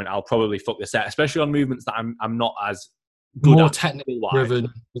to that point, I'll probably fuck the set, especially on movements that I'm not as good more at, technically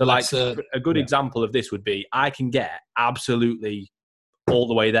driven. So like a good example of this would be I can get absolutely all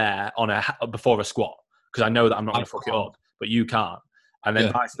the way there on before a squat because I know that I'm not going to fuck it up, but you can't. And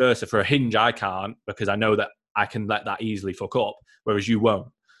then vice versa for a hinge, I can't because I know that I can let that easily fuck up, whereas you won't.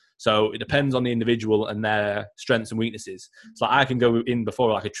 So it depends on the individual and their strengths and weaknesses. So like I can go in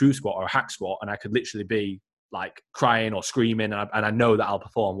before like a true squat or a hack squat, and I could literally be like crying or screaming, and I know that I'll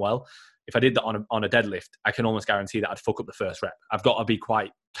perform well. If I did that on a deadlift, I can almost guarantee that I'd fuck up the first rep. I've got to be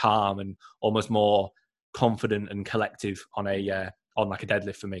quite calm and almost more confident and collective on like a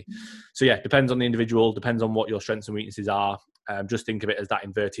deadlift for me. So yeah, depends on the individual, depends on what your strengths and weaknesses are. Just think of it as that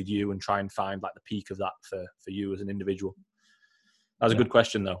inverted U and try and find like the peak of that for you as an individual. That's a good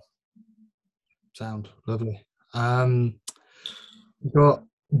question though. Sound lovely. We've got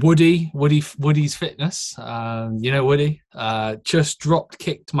Woody's fitness. Woody just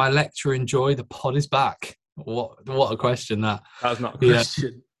kicked my lecture. Enjoy, the pod is back. What a question that. That's not a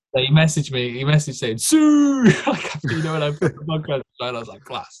question. He messaged me. He messaged saying "Sue." Like after when I put the podcast on, I was like,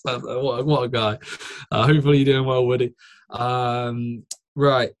 "Class, what a guy." Hopefully you're doing well, Woody.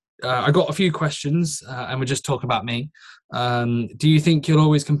 Right. I got a few questions, and we're just talking about me. Do you think you'll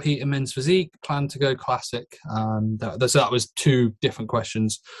always compete in men's physique? Plan to go classic? That was two different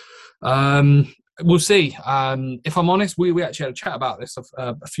questions. We'll see. If I'm honest, we actually had a chat about this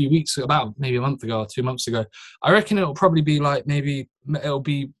a few weeks, about maybe a month ago or 2 months ago. I reckon it'll probably be like maybe it'll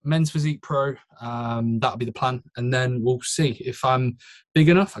be Men's Physique Pro. That'll be the plan, and then we'll see if I'm big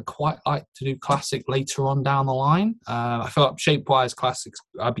enough. I quite like to do classic later on down the line. I feel like shape-wise, classics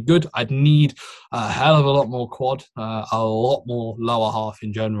I'd be good. I'd need a hell of a lot more quad, a lot more lower half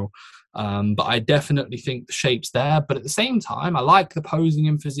in general. But I definitely think the shape's there. But at the same time, I like the posing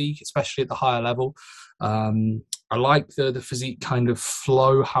in physique, especially at the higher level. I like the physique kind of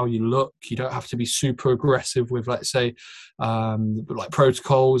flow, how you look. You don't have to be super aggressive with, let's say, like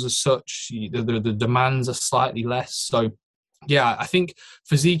protocols as such. The demands are slightly less. So, yeah, I think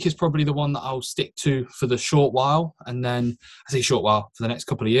physique is probably the one that I'll stick to for the short while. And then, I say short while, for the next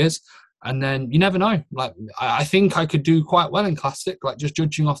couple of years. And then you never know. Like, I think I could do quite well in classic, like just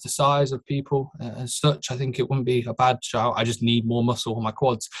judging off the size of people as such. I think it wouldn't be a bad shout. I just need more muscle on my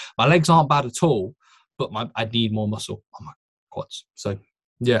quads. My legs aren't bad at all, but I need more muscle on my quads. So,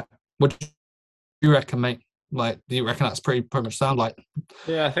 yeah. What do you reckon, mate? Like, do you reckon that's pretty much sound like?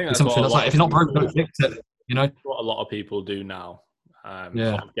 Yeah, I think that's something that's like, if you're not broke, don't fix it. You know what a lot of people do now. Sort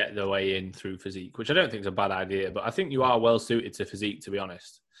of get their way in through physique, which I don't think is a bad idea. But I think you are well suited to physique, to be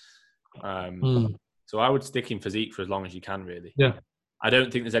honest. So I would stick in physique for as long as you can, really. Yeah. I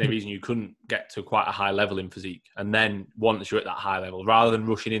don't think there's any reason you couldn't get to quite a high level in physique, and then once you're at that high level, rather than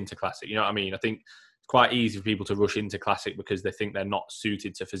rushing into classic, you know what I mean? I think it's quite easy for people to rush into classic because they think they're not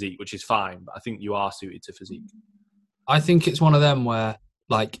suited to physique, which is fine. But I think you are suited to physique. I think it's one of them where,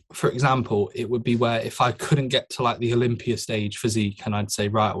 like, for example, it would be where if I couldn't get to like the Olympia stage physique, and I'd say,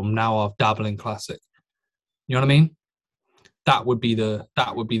 right, well, now I'll dabble in classic. You know what I mean? That would be the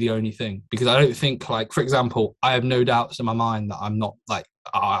only thing, because I don't think, like, for example, I have no doubts in my mind that I'm not like,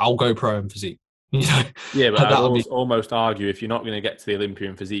 I'll go pro in physique. You know? Yeah, but I'd almost argue, if you're not going to get to the Olympia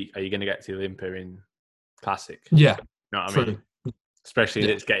in physique, are you going to get to the Olympia in classic? Yeah, you know what I mean? Especially that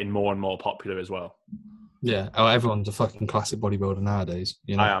it's getting more and more popular as well. Yeah, everyone's a fucking classic bodybuilder nowadays.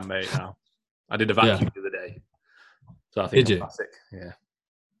 You know? I am, mate. Now I did a vacuum the other day, so I think it's classic. Yeah,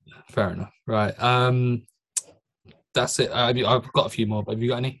 fair enough. Right. That's it. I've got a few more, but have you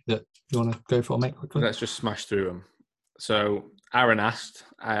got any that you want to go for, mate, quickly? Let's just smash through them. So Aaron asked,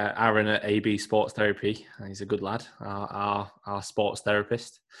 Aaron at AB Sports Therapy, he's a good lad, our sports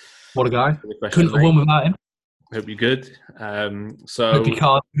therapist. What a guy. Couldn't have won without him. Hope you're good. So hope your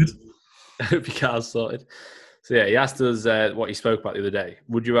car's good. Hope your car's sorted. So yeah, he asked us what he spoke about the other day.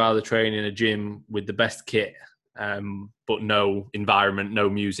 Would you rather train in a gym with the best kit, but no environment, no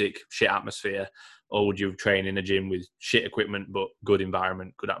music, shit atmosphere, or would you train in a gym with shit equipment but good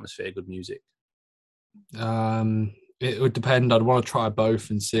environment, good atmosphere, good music? It would depend. I'd want to try both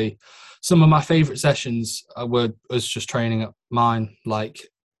and see. Some of my favourite sessions was just training at mine. Like,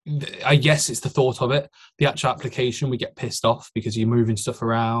 I guess it's the thought of it. The actual application, we get pissed off because you're moving stuff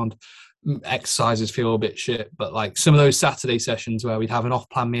around. Exercises feel a bit shit. But like some of those Saturday sessions where we'd have an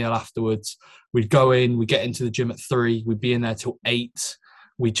off-plan meal afterwards, we'd go in, we'd get into the gym at 3, we'd be in there till 8.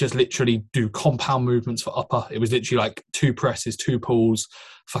 We just literally do compound movements for upper. It was literally like 2 presses, 2 pulls,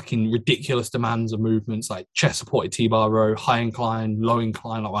 fucking ridiculous demands of movements, like chest supported T-bar row, high incline, low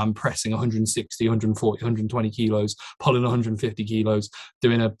incline. Like I'm pressing 160, 140, 120 kilos, pulling 150 kilos,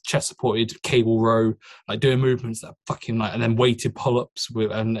 doing a chest supported cable row, like doing movements that fucking like, and then weighted pull-ups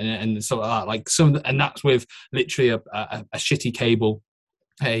with, and stuff like that. And that's with literally a shitty cable,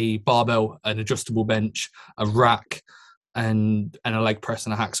 a barbell, an adjustable bench, a rack, and a leg press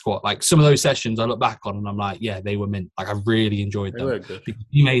and a hack squat. Like some of those sessions I look back on and I'm like, yeah, they were mint. Like I really enjoyed them.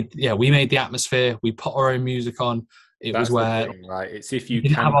 We made the atmosphere. We put our own music on. That's was where thing, right? It's if you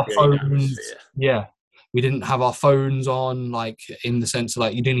can have our phones. Yeah. We didn't have our phones on, like in the sense of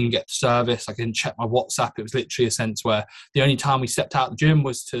like you didn't even get service. I didn't check my WhatsApp. It was literally a sense where the only time we stepped out of the gym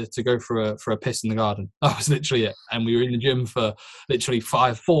was to go for a piss in the garden. That was literally it. And we were in the gym for literally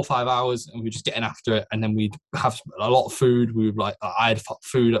 4 or 5 hours, and we were just getting after it. And then we'd have a lot of food. We would like, I had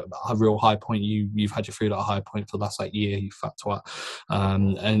food at a real high point. You've had your food at a high point for the last like year, you fat twat.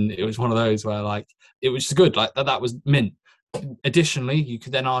 And it was one of those where like it was just good. Like that was mint. Additionally, you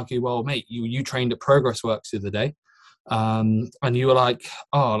could then argue, well, mate, you trained at Progress Works the other day, and you were like,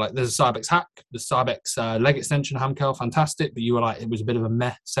 oh, like there's a Cybex hack, the Cybex leg extension ham curl, fantastic, but you were like, it was a bit of a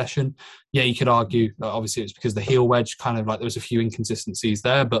meh session. Yeah, you could argue that obviously it's because the heel wedge kind of like there was a few inconsistencies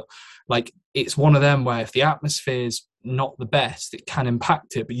there, but like it's one of them where if the atmosphere's not the best, it can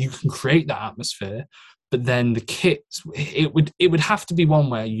impact it, but you can create that atmosphere. But then the kits, it would have to be one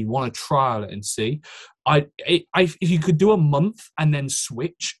where you want to trial it and see. If you could do a month and then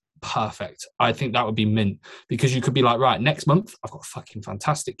switch, perfect. I think that would be mint, because you could be like, right, next month I've got a fucking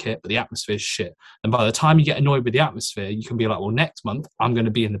fantastic kit, but the atmosphere's shit. And by the time you get annoyed with the atmosphere, you can be like, well, next month I'm going to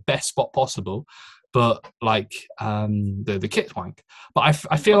be in the best spot possible. but like the kit's wank. But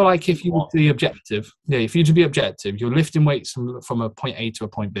I feel like if you were to be objective, you're lifting weights from a point A to a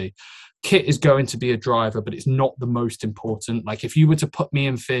point B. Kit is going to be a driver, but it's not the most important. Like if you were to put me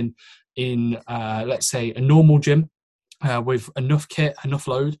and Finn in, let's say, a normal gym with enough kit, enough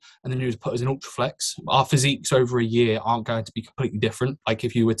load, and then you would put us in Ultraflex, our physiques over a year aren't going to be completely different. Like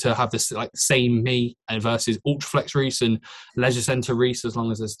if you were to have this like same me versus Ultraflex Reese and Leisure Centre Reese, as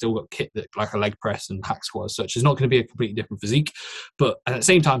long as there's still got kit that like a leg press and hack squat as such, it's not going to be a completely different physique. But at the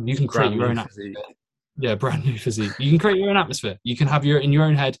same time, you can create your own atmosphere. Yeah, brand new physique. You can create your own atmosphere. You can have in your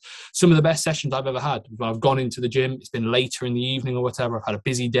own head some of the best sessions I've ever had. When I've gone into the gym, it's been later in the evening or whatever. I've had a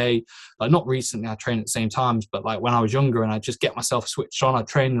busy day. Like not recently, I train at the same times, but like when I was younger and I'd just get myself switched on, I'd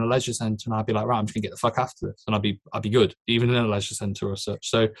train in a leisure centre and I'd be like, right, I'm just gonna get the fuck after this, and I'd be good, even in a leisure centre or such.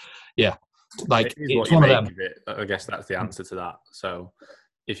 So, yeah, like it's one of them. I guess that's the answer to that. So,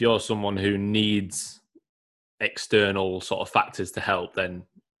 if you're someone who needs external sort of factors to help, then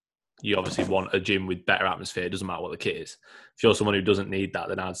you obviously want a gym with better atmosphere. It doesn't matter what the kit is. If you're someone who doesn't need that,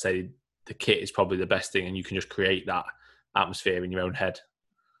 then I'd say the kit is probably the best thing, and you can just create that atmosphere in your own head.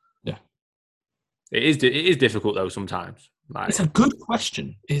 Yeah. It is difficult though sometimes. Like, it's a good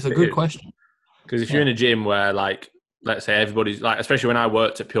question. It's a good question. Because if you're in a gym where, like, let's say everybody's like, especially when I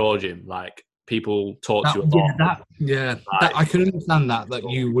worked at Pure Gym, like people talk to you a lot. I can understand that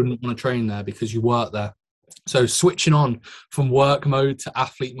you wouldn't want to train there because you work there. So switching on from work mode to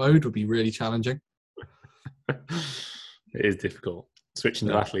athlete mode would be really challenging. It is difficult switching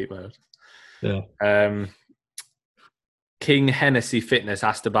to athlete mode. Yeah. King Hennessy Fitness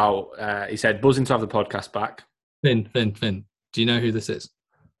asked about. He said, "Buzzing to have the podcast back." Finn. Do you know who this is?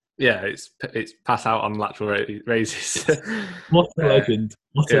 Yeah, it's pass out on lateral raises. What a legend!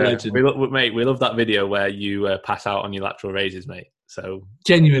 What a legend! We love that video where you pass out on your lateral raises, mate. So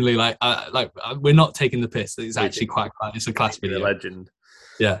genuinely, we're not taking the piss. It's actually quite it's a class video. A legend.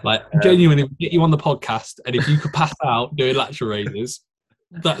 Yeah, genuinely, we'll get you on the podcast, and if you could pass out doing lateral raises,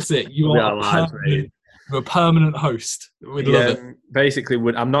 that's it. You're a permanent host. We'd love it. Basically,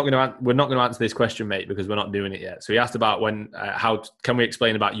 we're not going to answer this question, mate, because we're not doing it yet. So he asked about how can we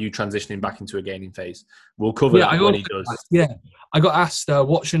explain about you transitioning back into a gaining phase. We'll cover that when he does. I got asked,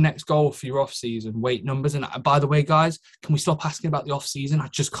 what's your next goal for your off season weight numbers? And by the way, guys, can we stop asking about the off season? I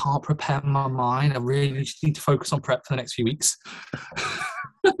just can't prepare my mind. I really just need to focus on prep for the next few weeks.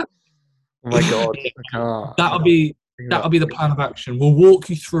 Oh my God, I can't. That'll be the plan of action. We'll walk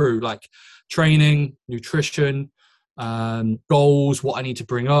you through like training, nutrition, goals, what I need to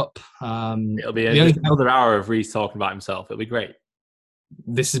bring up. It'll be another hour of Reese talking about himself. It'll be great.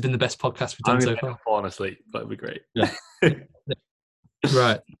 This has been the best podcast we've done so far. Honestly, but it'll be great. Yeah.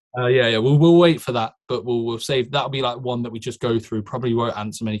 Right. We'll wait for that, but we'll save. That'll be like one that we just go through. Probably won't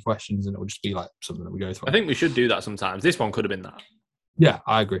answer many questions, and it will just be like something that we go through. I think we should do that sometimes. This one could have been that. Yeah,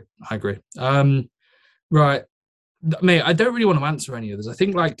 I agree. Right. Mate, I don't really want to answer any others. I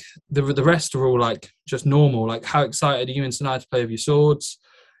think like the rest are all like just normal. Like, how excited are you and Sinai to play with your swords?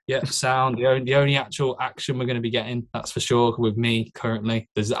 Yeah, sound. The only actual action we're going to be getting, that's for sure, with me currently.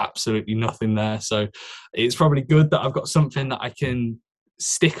 There's absolutely nothing there. So it's probably good that I've got something that I can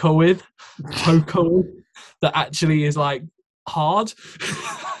sticker with, poker with, that actually is like hard.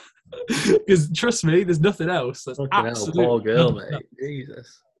 Because trust me, there's nothing else. That's absolutely poor girl, mate.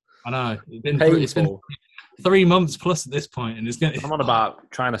 Jesus. I know. It's been 3 months plus at this point, and I'm on about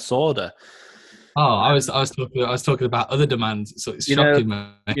trying to sword her. Oh, I was talking about other demands. So it's shocking,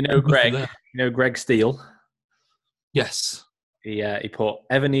 man. Greg Steele. Yes. He put,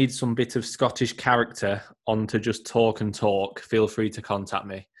 ever need some bit of Scottish character on to just talk and talk, feel free to contact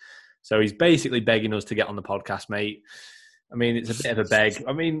me. So he's basically begging us to get on the podcast, mate. I mean, it's a bit of a beg.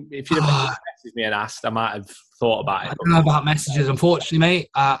 I mean, if you'd have messaged me and asked, I might have thought about it. I don't know about messages. Unfortunately, mate,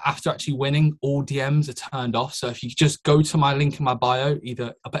 after actually winning, all DMs are turned off. So if you just go to my link in my bio,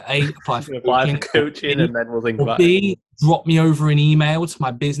 either apply for coaching, and then we'll think about it. Drop me over an email to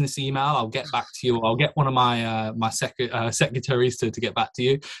my business email. I'll get back to you. I'll get one of my secretaries to get back to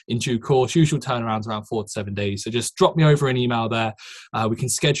you in due course. Usual turnaround's around 4 to 7 days. So just drop me over an email there. We can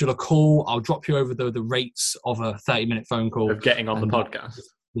schedule a call. I'll drop you over the rates of a 30-minute phone call. Of getting on the podcast.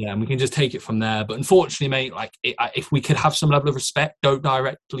 Yeah, and we can just take it from there. But unfortunately, mate, like if we could have some level of respect, don't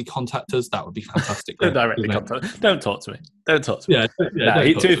directly contact us. That would be fantastic. Don't directly contact us. Don't talk to me. Yeah,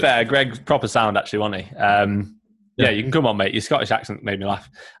 to be fair, Greg's proper sound actually, wasn't he? Yeah, you can come on, mate. Your Scottish accent made me laugh.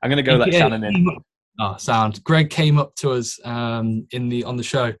 I'm going to go let Shannon in. Oh, sound. Greg came up to us on the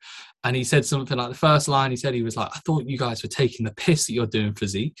show, and he said something like, the first line he was like, I thought you guys were taking the piss that you're doing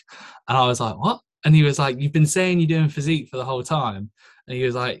physique. And I was like, what? And he was like, you've been saying you're doing physique for the whole time. And he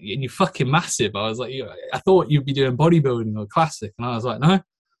was like, and you're fucking massive. I was like, I thought you'd be doing bodybuilding or classic. And I was like, no,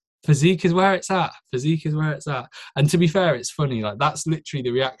 physique is where it's at. Physique is where it's at. And to be fair, it's funny. Like, that's literally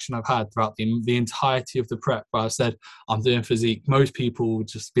the reaction I've had throughout the entirety of the prep where I've said, I'm doing physique. Most people would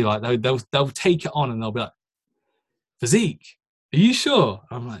just be like, they'll take it on and they'll be like, physique? Are you sure?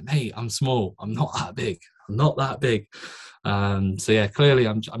 I'm like, mate, I'm small. I'm not that big. I'm not that big. So yeah, clearly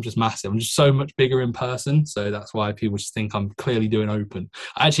I'm just massive. I'm just so much bigger in person. So that's why people just think I'm clearly doing open.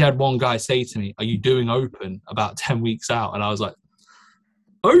 I actually had one guy say to me, are you doing open about 10 weeks out? And I was like,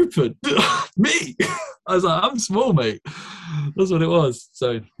 open? Me? I was like, I'm small, mate. That's what it was.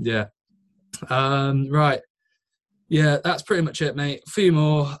 So yeah. Right. Yeah, that's pretty much it, mate. A few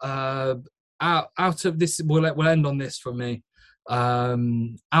more. Out of this, we'll end on this from me.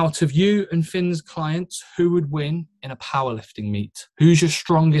 Out of you and Finn's clients, who would win in a powerlifting meet? Who's your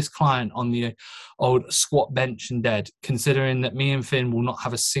strongest client on the old squat, bench and dead, considering that me and Finn will not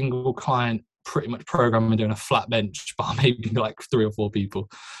have a single client pretty much programming doing a flat bench, but maybe like 3 or 4 people.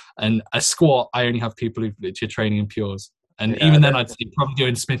 And a squat, I only have people who literally are training in pures. And even then, I'd say probably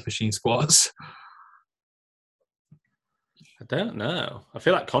doing Smith machine squats. I don't know. I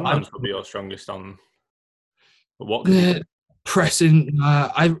feel like Conran's probably your strongest on. But what? Pressing.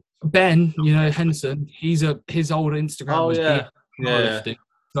 Ben, Henson. His old Instagram was powerlifting.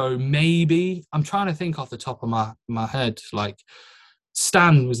 So maybe I'm trying to think off the top of my head. Like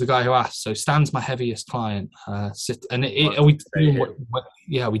Stan was the guy who asked. So Stan's my heaviest client. Are we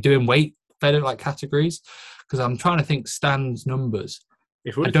doing weight fed like categories? Because I'm trying to think Stan's numbers.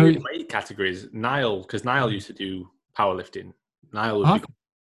 If we're doing weight categories, Niall, because Niall used to do powerlifting. Niall would be.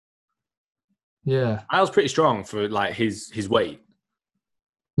 Yeah, Niall's pretty strong for like his weight.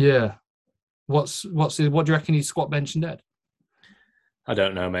 Yeah, what do you reckon he's squat, bench and dead? I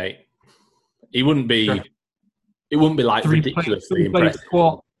don't know, mate. He wouldn't be. It wouldn't be like ridiculously impressive.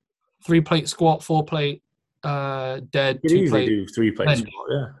 3-plate squat, 4-plate dead. You could easily do 3-plate squat.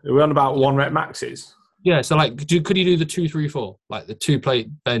 Yeah, are we on about 1 rep maxes? Yeah, so like, could you do the 2-3-4, like the 2-plate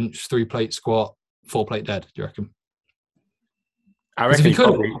bench, 3-plate squat, 4-plate dead? Do you reckon? I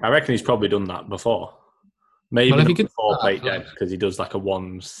reckon he's probably done that before. Maybe not 4-plate dead because he does like a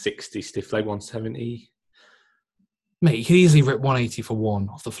 160 stiff leg, 170. Mate, you could easily rip 180 for 1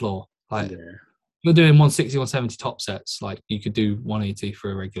 off the floor. Like you're doing 160, 170 top sets. Like you could do 180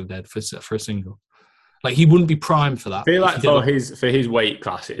 for a regular dead for a single. Like he wouldn't be primed for that. I feel like for his weight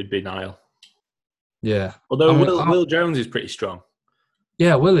class, it'd be Niall. Yeah. Although Will Jones is pretty strong.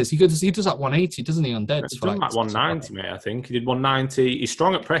 Yeah, Will is. He does like 180, doesn't he, on deads? He's done like 190, mate, I think. He did 190. He's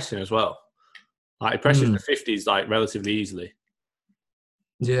strong at pressing as well. Like, he presses the 50s like relatively easily.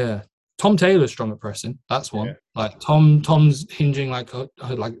 Yeah. Tom Taylor's strong at pressing. That's one. Yeah. Like, Tom's hinging like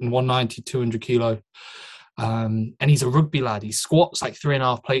 190, 200 kilo. And he's a rugby lad. He squats like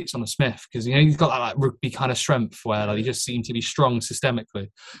 3.5 plates on a Smith because, he's got that like rugby kind of strength where like, he just seems to be strong systemically.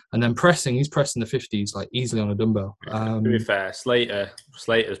 And then pressing, he's pressing the 50s like easily on a dumbbell. To be fair,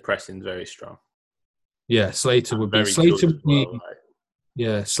 Slater's pressing very strong. Yeah, Slater would be. Slater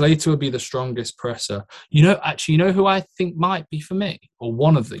would be the strongest presser. You know who I think might be for me, or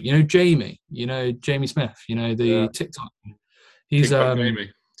one of the. Jamie. Jamie Smith. The TikTok. He's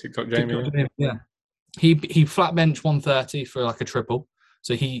TikTok Jamie. Yeah. He flat bench 130 for like a triple.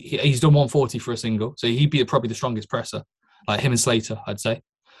 So he's done 140 for a single. So he'd be probably the strongest presser, like him and Slater, I'd say.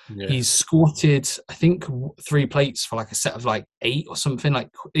 Yeah. He's squatted, I think, 3 plates for like a set of like 8 or something. Like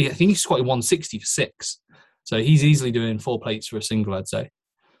I think he squatted 160 for 6. So he's easily doing 4 plates for a single, I'd say.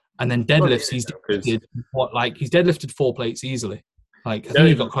 And then deadlifts, he's deadlifted 4 plates easily. Like I think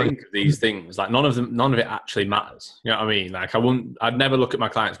you've got think of these things. Like none of it actually matters. You know what I mean? Like I'd never look at my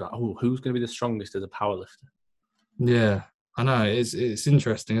clients and be like, oh, who's going to be the strongest as a powerlifter? Yeah, I know. It's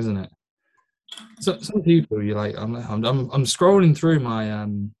interesting, isn't it? So some people you're like, I'm scrolling through my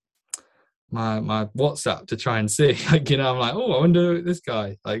my WhatsApp to try and see. Like, I'm like, oh, I wonder this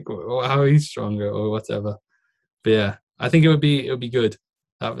guy, like how he's stronger or whatever. But yeah, I think it would be good.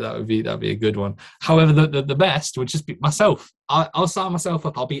 That'd be a good one. However, the best would just be myself. I'll start myself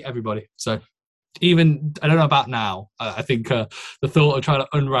up. I'll beat everybody. So even I don't know about now. I think the thought of trying to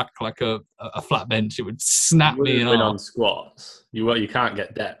unrack like a flat bench, it would snap me in half. On squats, you can't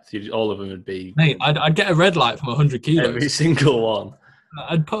get depth. All of them would be. Mate, I'd get a red light from 100 kilos. Every single one.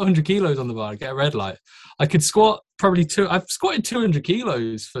 I'd put 100 kilos on the bar. I'd get a red light. I could squat probably I've squatted 200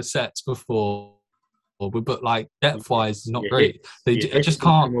 kilos for sets before. But like depth-wise, it's not great. I just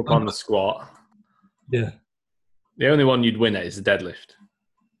can't up on the squat. Yeah, the only one you'd win at is the deadlift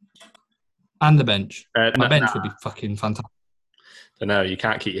and the bench. My bench would be fucking fantastic. I know you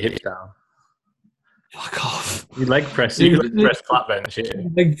can't keep your hips down. Fuck off. You leg press. You leg press flat bench. Yeah.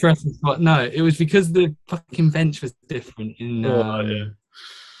 Leg press is what? No, it was because the fucking bench was different.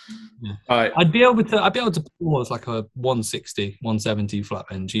 Right. I'd be able to pause like a 160, 170 flat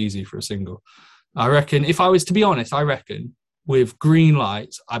bench easy for a single. I reckon if I was to be honest, with green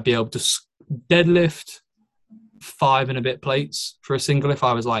lights, I'd be able to deadlift 5 and a bit plates for a single if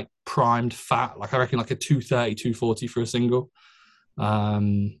I was like primed fat. Like I reckon like a 230, 240 for a single.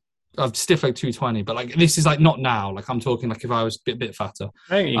 I've stiff like 220, but like this is like not now. Like I'm talking like if I was a bit fatter.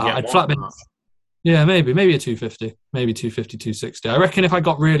 I think you get I'd flat bench. Yeah, maybe a 250, maybe 250, 260. I reckon if I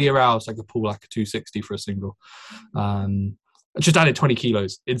got really aroused, I could pull like a 260 for a single. I just added 20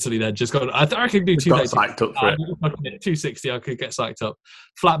 kilos instantly then. Just got, I could do 230. Psyched up for it. 260, I could get psyched up.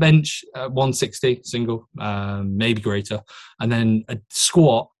 Flat bench, 160 single, maybe greater. And then a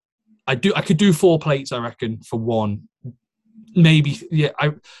squat, I could do 4 plates, I reckon, for one. Maybe, yeah.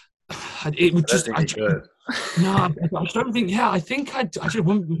 It would just. No, I don't think. Yeah, I think I just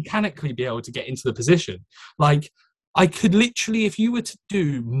wouldn't mechanically be able to get into the position. Like, I could literally, if you were to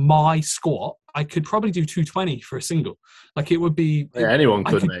do my squat, I could probably do 220 for a single. Like, it would be. Yeah, anyone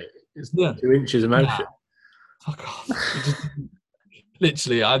could, mate. It's 2 inches of motion. Fuck off.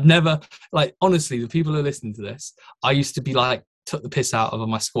 Literally, I've never, like, honestly, the people who are listening to this, I used to be like, took the piss out of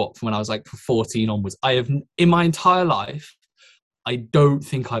my squat from when I was like 14 onwards. I have, in my entire life, I don't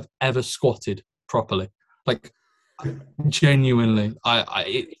think I've ever squatted properly. Like, genuinely,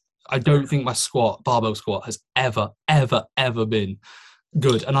 I don't think my barbell squat has ever been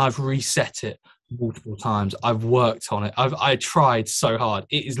good. And I've reset it multiple times. I've worked on it. I tried so hard.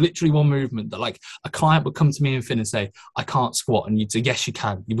 It is literally one movement that like a client would come to me in Finn and say, I can't squat. And you'd say, yes, you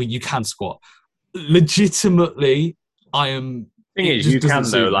can. You can squat. Legitimately, I am. Thing is, you can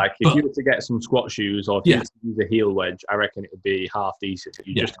though. Like, if you were to get some squat shoes or if you were to use a heel wedge, I reckon it would be half decent.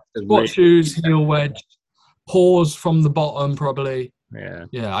 You just have to squat shoes, heel wedge, pause from the bottom, probably.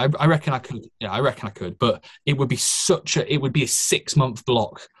 Yeah. I reckon I could. Yeah, I reckon I could. But it would be a 6-month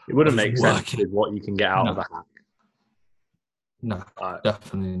block. It wouldn't make sense with what you can get out of a hack. No,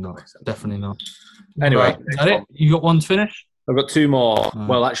 definitely not. Definitely not. Anyway, right, is that it? You got one to finish? I've got 2 more. Right.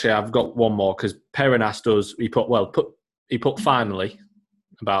 Well, actually, I've got one more because Perrin asked us. He put finally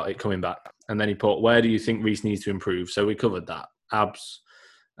about it coming back, and then he put, where do you think Reece needs to improve? So we covered that: abs,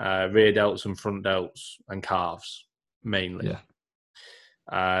 rear delts and front delts, and calves mainly. Yeah.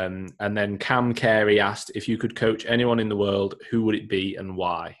 And then Cam Carey asked, if you could coach anyone in the world, who would it be and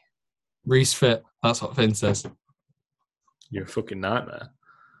why? Reece Fit. That's what Finn says. You're a fucking nightmare.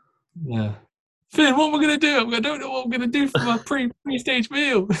 Yeah. Finn, what am I going to do? I don't know what I'm going to do for my pre-stage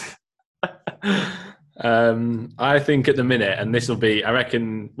meal. I think at the minute, and this will be, I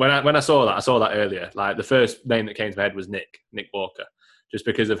reckon, when I saw that earlier, like the first name that came to my head was Nick Walker, just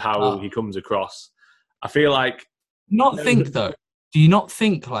because of how he comes across. I feel like... though. Do you not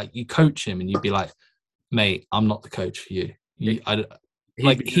think like you coach him and you'd be like, mate, I'm not the coach for you? Like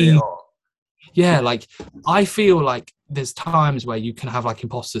I feel like there's times where you can have like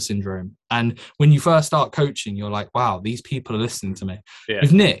imposter syndrome, and when you first start coaching, you're like, wow, these people are listening to me. Yeah.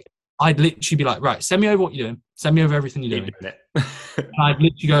 With Nick, I'd literally be like, right, send me over what you're doing, send me over everything you're doing. And I'd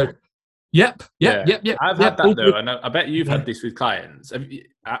literally go, yep. I've had that though, and I bet you've had this with clients.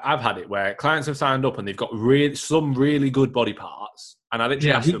 I've had it where clients have signed up and they've got some really good body parts, and I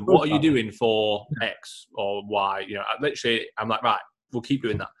literally ask them, "What are you doing for X or Y?" You know, I'm like, right, we'll keep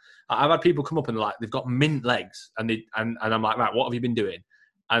doing that. I've had people come up and they're like, they've got mint legs, and I'm like, right, what have you been doing?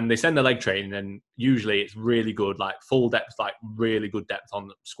 And they send the leg training, and usually it's really good, like full depth, like really good depth on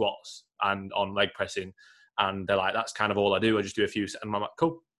squats and on leg pressing, and they're like, that's kind of all I do. I just do a few, and I'm like,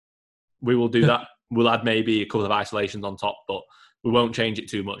 cool. We will do that. We'll add maybe a couple of isolations on top, but we won't change it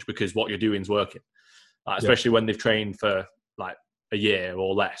too much because what you're doing is working. Especially when they've trained for like a year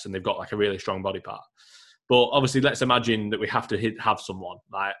or less and they've got like a really strong body part. But obviously, let's imagine that we have to have someone.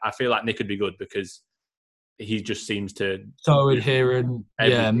 Like, I feel like Nick would be good because he just seems to so adherent.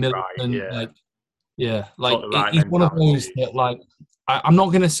 Yeah, militant. Right, he's one of those that like I'm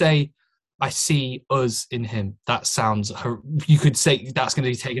not gonna say I see us in him. That sounds, you could say that's going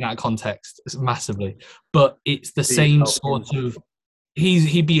to be taken out of context massively, but it's the same sort of,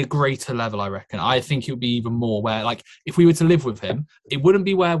 he'd be a greater level, I reckon. I think it would be even more where, like, if we were to live with him, it wouldn't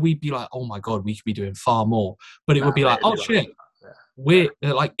be where we'd be like, oh my God, we could be doing far more, but it would be like, oh shit, we're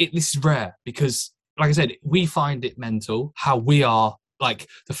like, this is rare because, like I said, we find it mental how we are, like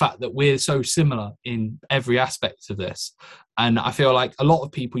the fact that we're so similar in every aspect of this. And I feel like a lot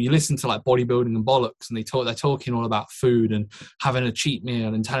of people, you listen to like bodybuilding and bollocks and they're talking all about food and having a cheat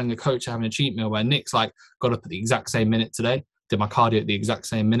meal and telling the coach having a cheat meal, where Nick's like got up at the exact same minute today, did my cardio at the exact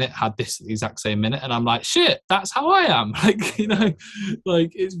same minute, had this at the exact same minute, and I'm like, shit, that's how I am. Like, you know,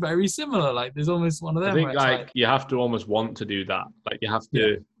 like it's very similar. Like there's almost one of them. I think like you have to almost want to do that. Like you have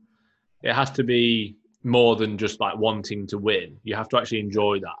to, it has to be more than just like wanting to win. You have to actually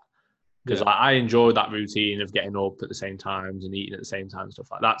enjoy that. Because like, I enjoy that routine of getting up at the same times and eating at the same time and stuff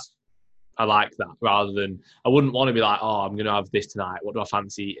like that. I like that rather than, I wouldn't want to be like, oh, I'm going to have this tonight. What do I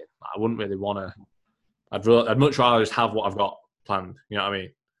fancy eating? I wouldn't really want to. I'd much rather just have what I've got planned. You know what I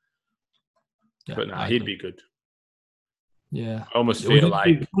mean? Yeah, but no, he'd be good. Yeah. I almost feel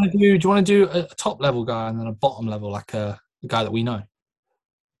like. Do you want to do a top level guy and then a bottom level, like a guy that we know?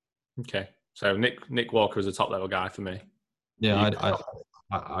 Okay. So Nick Walker is a top level guy for me. Yeah,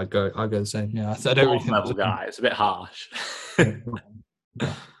 I go the same. Yeah, I don't really think level guy. It's a bit harsh.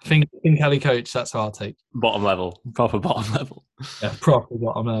 Think Kelly coach. That's how I'll take. Bottom level, proper bottom level. Yeah, proper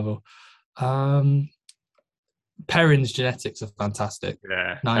bottom level. Perrin's genetics are fantastic.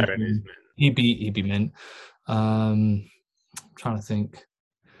 Yeah, Perrin is mint. He'd be mint. I'm trying to think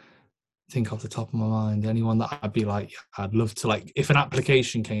off the top of my mind. Anyone that I'd be like, I'd love to like. If an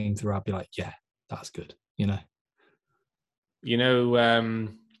application came through, I'd be like, yeah, that's good. You know. You know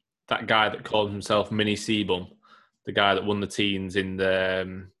that guy that called himself Mini Seabum, the guy that won the teens in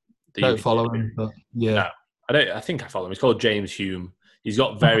the don't follow him, but yeah. No, I think I follow him. He's called James Hume. He's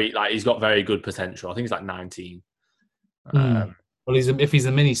got very good potential. I think he's like 19. Well, if he's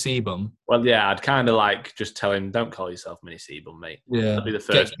a Mini Seabum. Well, yeah, I'd kind of like just tell him, don't call yourself Mini Seabum, mate. Yeah, that'd be the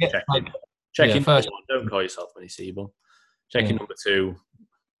first check-in. First, don't call yourself Mini Seabum. Check-in number 2.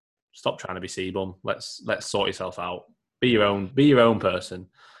 Stop trying to be Seabum. Let's sort yourself out. Be your own person,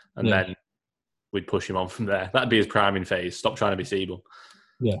 and then we'd push him on from there. That'd be his priming phase. Stop trying to be Seabum.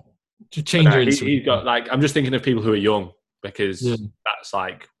 Yeah, to change your. He's got like, I'm just thinking of people who are young because that's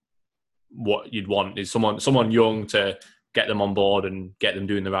like what you'd want is someone young to get them on board and get them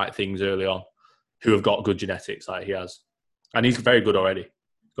doing the right things early on, who have got good genetics like he has, and he's very good already.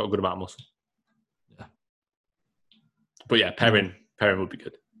 He's got a good amount of muscle. Yeah, but yeah, Perrin would be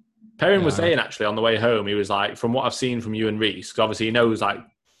good. Perrin was saying actually on the way home, he was like, from what I've seen from you and Reese, because obviously he knows like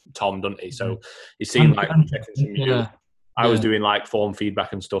Tom, doesn't he? So he's seen like check-ins from you. I was doing like form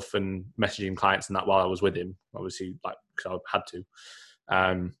feedback and stuff and messaging clients and that while I was with him, obviously, like because I had to.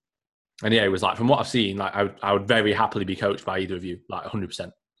 And yeah, it was like, from what I've seen, like I would very happily be coached by either of you, like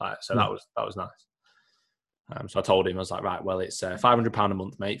 100%. Like, so that was nice. So I told him, I was like, right, well, it's £500 a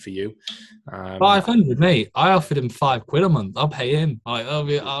month, mate, for you. 500, mate. I offered him £5 a month. I'll pay him. I'll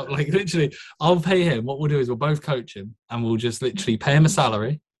pay him. What we'll do is we'll both coach him, and we'll just literally pay him a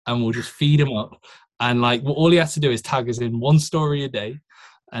salary, and we'll just feed him up. And like, all he has to do is tag us in one story a day,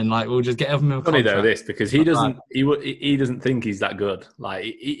 and like we'll just get him a contract. Funny though, this because he doesn't think he's that good. Like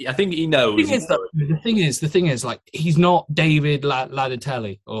I think he knows. The thing is, like he's not David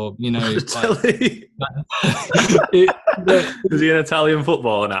Ladatelli, or you know. Like, is he an Italian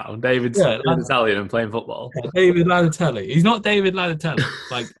footballer now? David's Italian and playing football. Yeah, David Ladatelli. He's not David Ladatelli.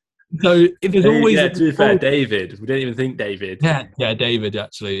 Like. So if there's always to be fair, David. We didn't even think David. Yeah, David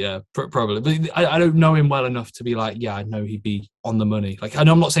actually. Yeah, probably. But I don't know him well enough to be like, yeah, I know he'd be on the money. Like, I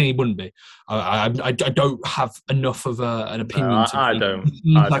know I'm not saying he wouldn't be. I don't have enough of an opinion. I don't.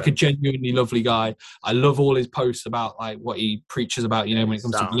 He's like a genuinely lovely guy. I love all his posts about like what he preaches about. You know, when it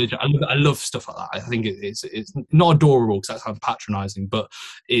comes to religion, I love stuff like that. I think it's not adorable because that sounds patronising, but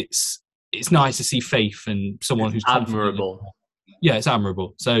it's nice to see faith and someone who's admirable. Yeah, it's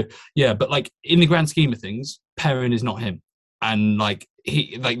admirable. So yeah, but like in the grand scheme of things, Perrin is not him, and like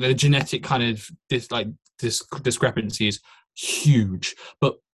the genetic kind of this discrepancy is huge.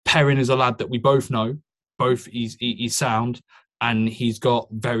 But Perrin is a lad that we both know. Both he's sound, and he's got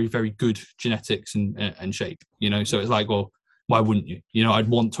very, very good genetics and shape. You know, so it's like, well, why wouldn't you? You know, I'd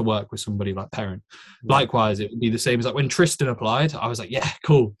want to work with somebody like Perrin. Yeah. Likewise, it would be the same as like when Tristan applied. I was like, yeah,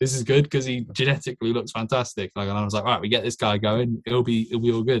 cool, this is good because he genetically looks fantastic. Like, and I was like, all right, we get this guy going, it'll be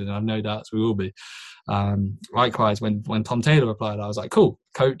all good, and I've no doubts we will be. Likewise, when Tom Taylor applied, I was like, cool,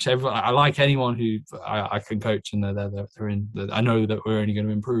 coach everyone. I like anyone who I can coach, and they're in. I know that we're only going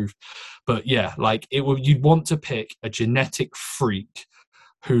to improve. But yeah, like you'd want to pick a genetic freak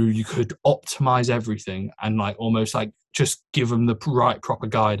who you could optimize everything and like almost like just give them the right proper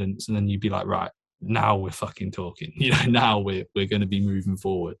guidance, and then you'd be like, right, now we're fucking talking. You know, now we're going to be moving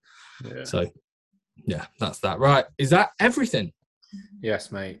forward. Yeah. So yeah, that's that. Right, is that everything?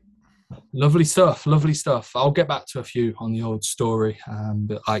 Yes, mate. Lovely stuff. I'll get back to a few on the old story,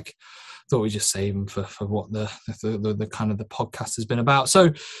 but like thought we'd just save them for what the kind of the podcast has been about. So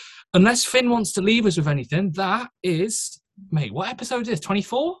unless Finn wants to leave us with anything, that is, mate, what episode is this?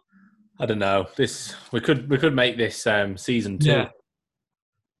 24? I don't know. We could make this season 2. Yeah,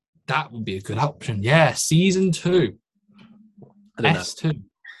 that would be a good option. Yeah, season 2. I don't know. S2.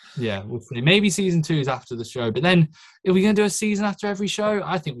 Yeah, we'll see. Maybe season 2 is after the show, but then if we're going to do a season after every show,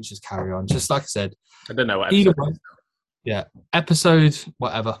 I think we just carry on. Just like I said, I don't know what either episode way, yeah, episode,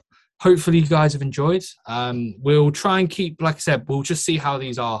 whatever. Hopefully you guys have enjoyed. We'll try and keep, like I said, we'll just see how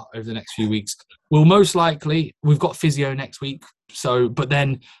these are over the next few weeks. We'll most likely, we've got physio next week. So, but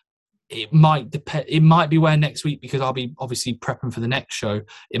then it might depend. It might be where next week, because I'll be obviously prepping for the next show.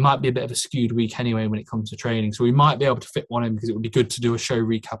 It might be a bit of a skewed week anyway when it comes to training. So we might be able to fit one in, because it would be good to do a show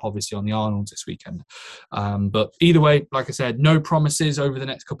recap, obviously, on the Arnolds this weekend. But either way, like I said, no promises over the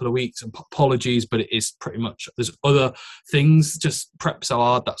next couple of weeks. And apologies, but it is pretty much, there's other things, just prep so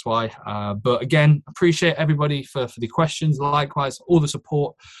hard. That's why. But again, appreciate everybody for the questions. Likewise, all the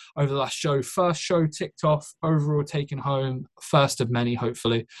support over the last show. First show ticked off, overall taken home, first of many,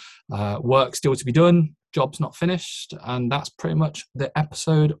 hopefully. Work still to be done, job's not finished, and that's pretty much the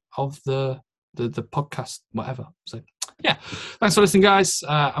episode of the podcast, whatever. So yeah, thanks for listening, guys,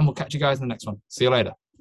 and we'll catch you guys in the next one. See you later.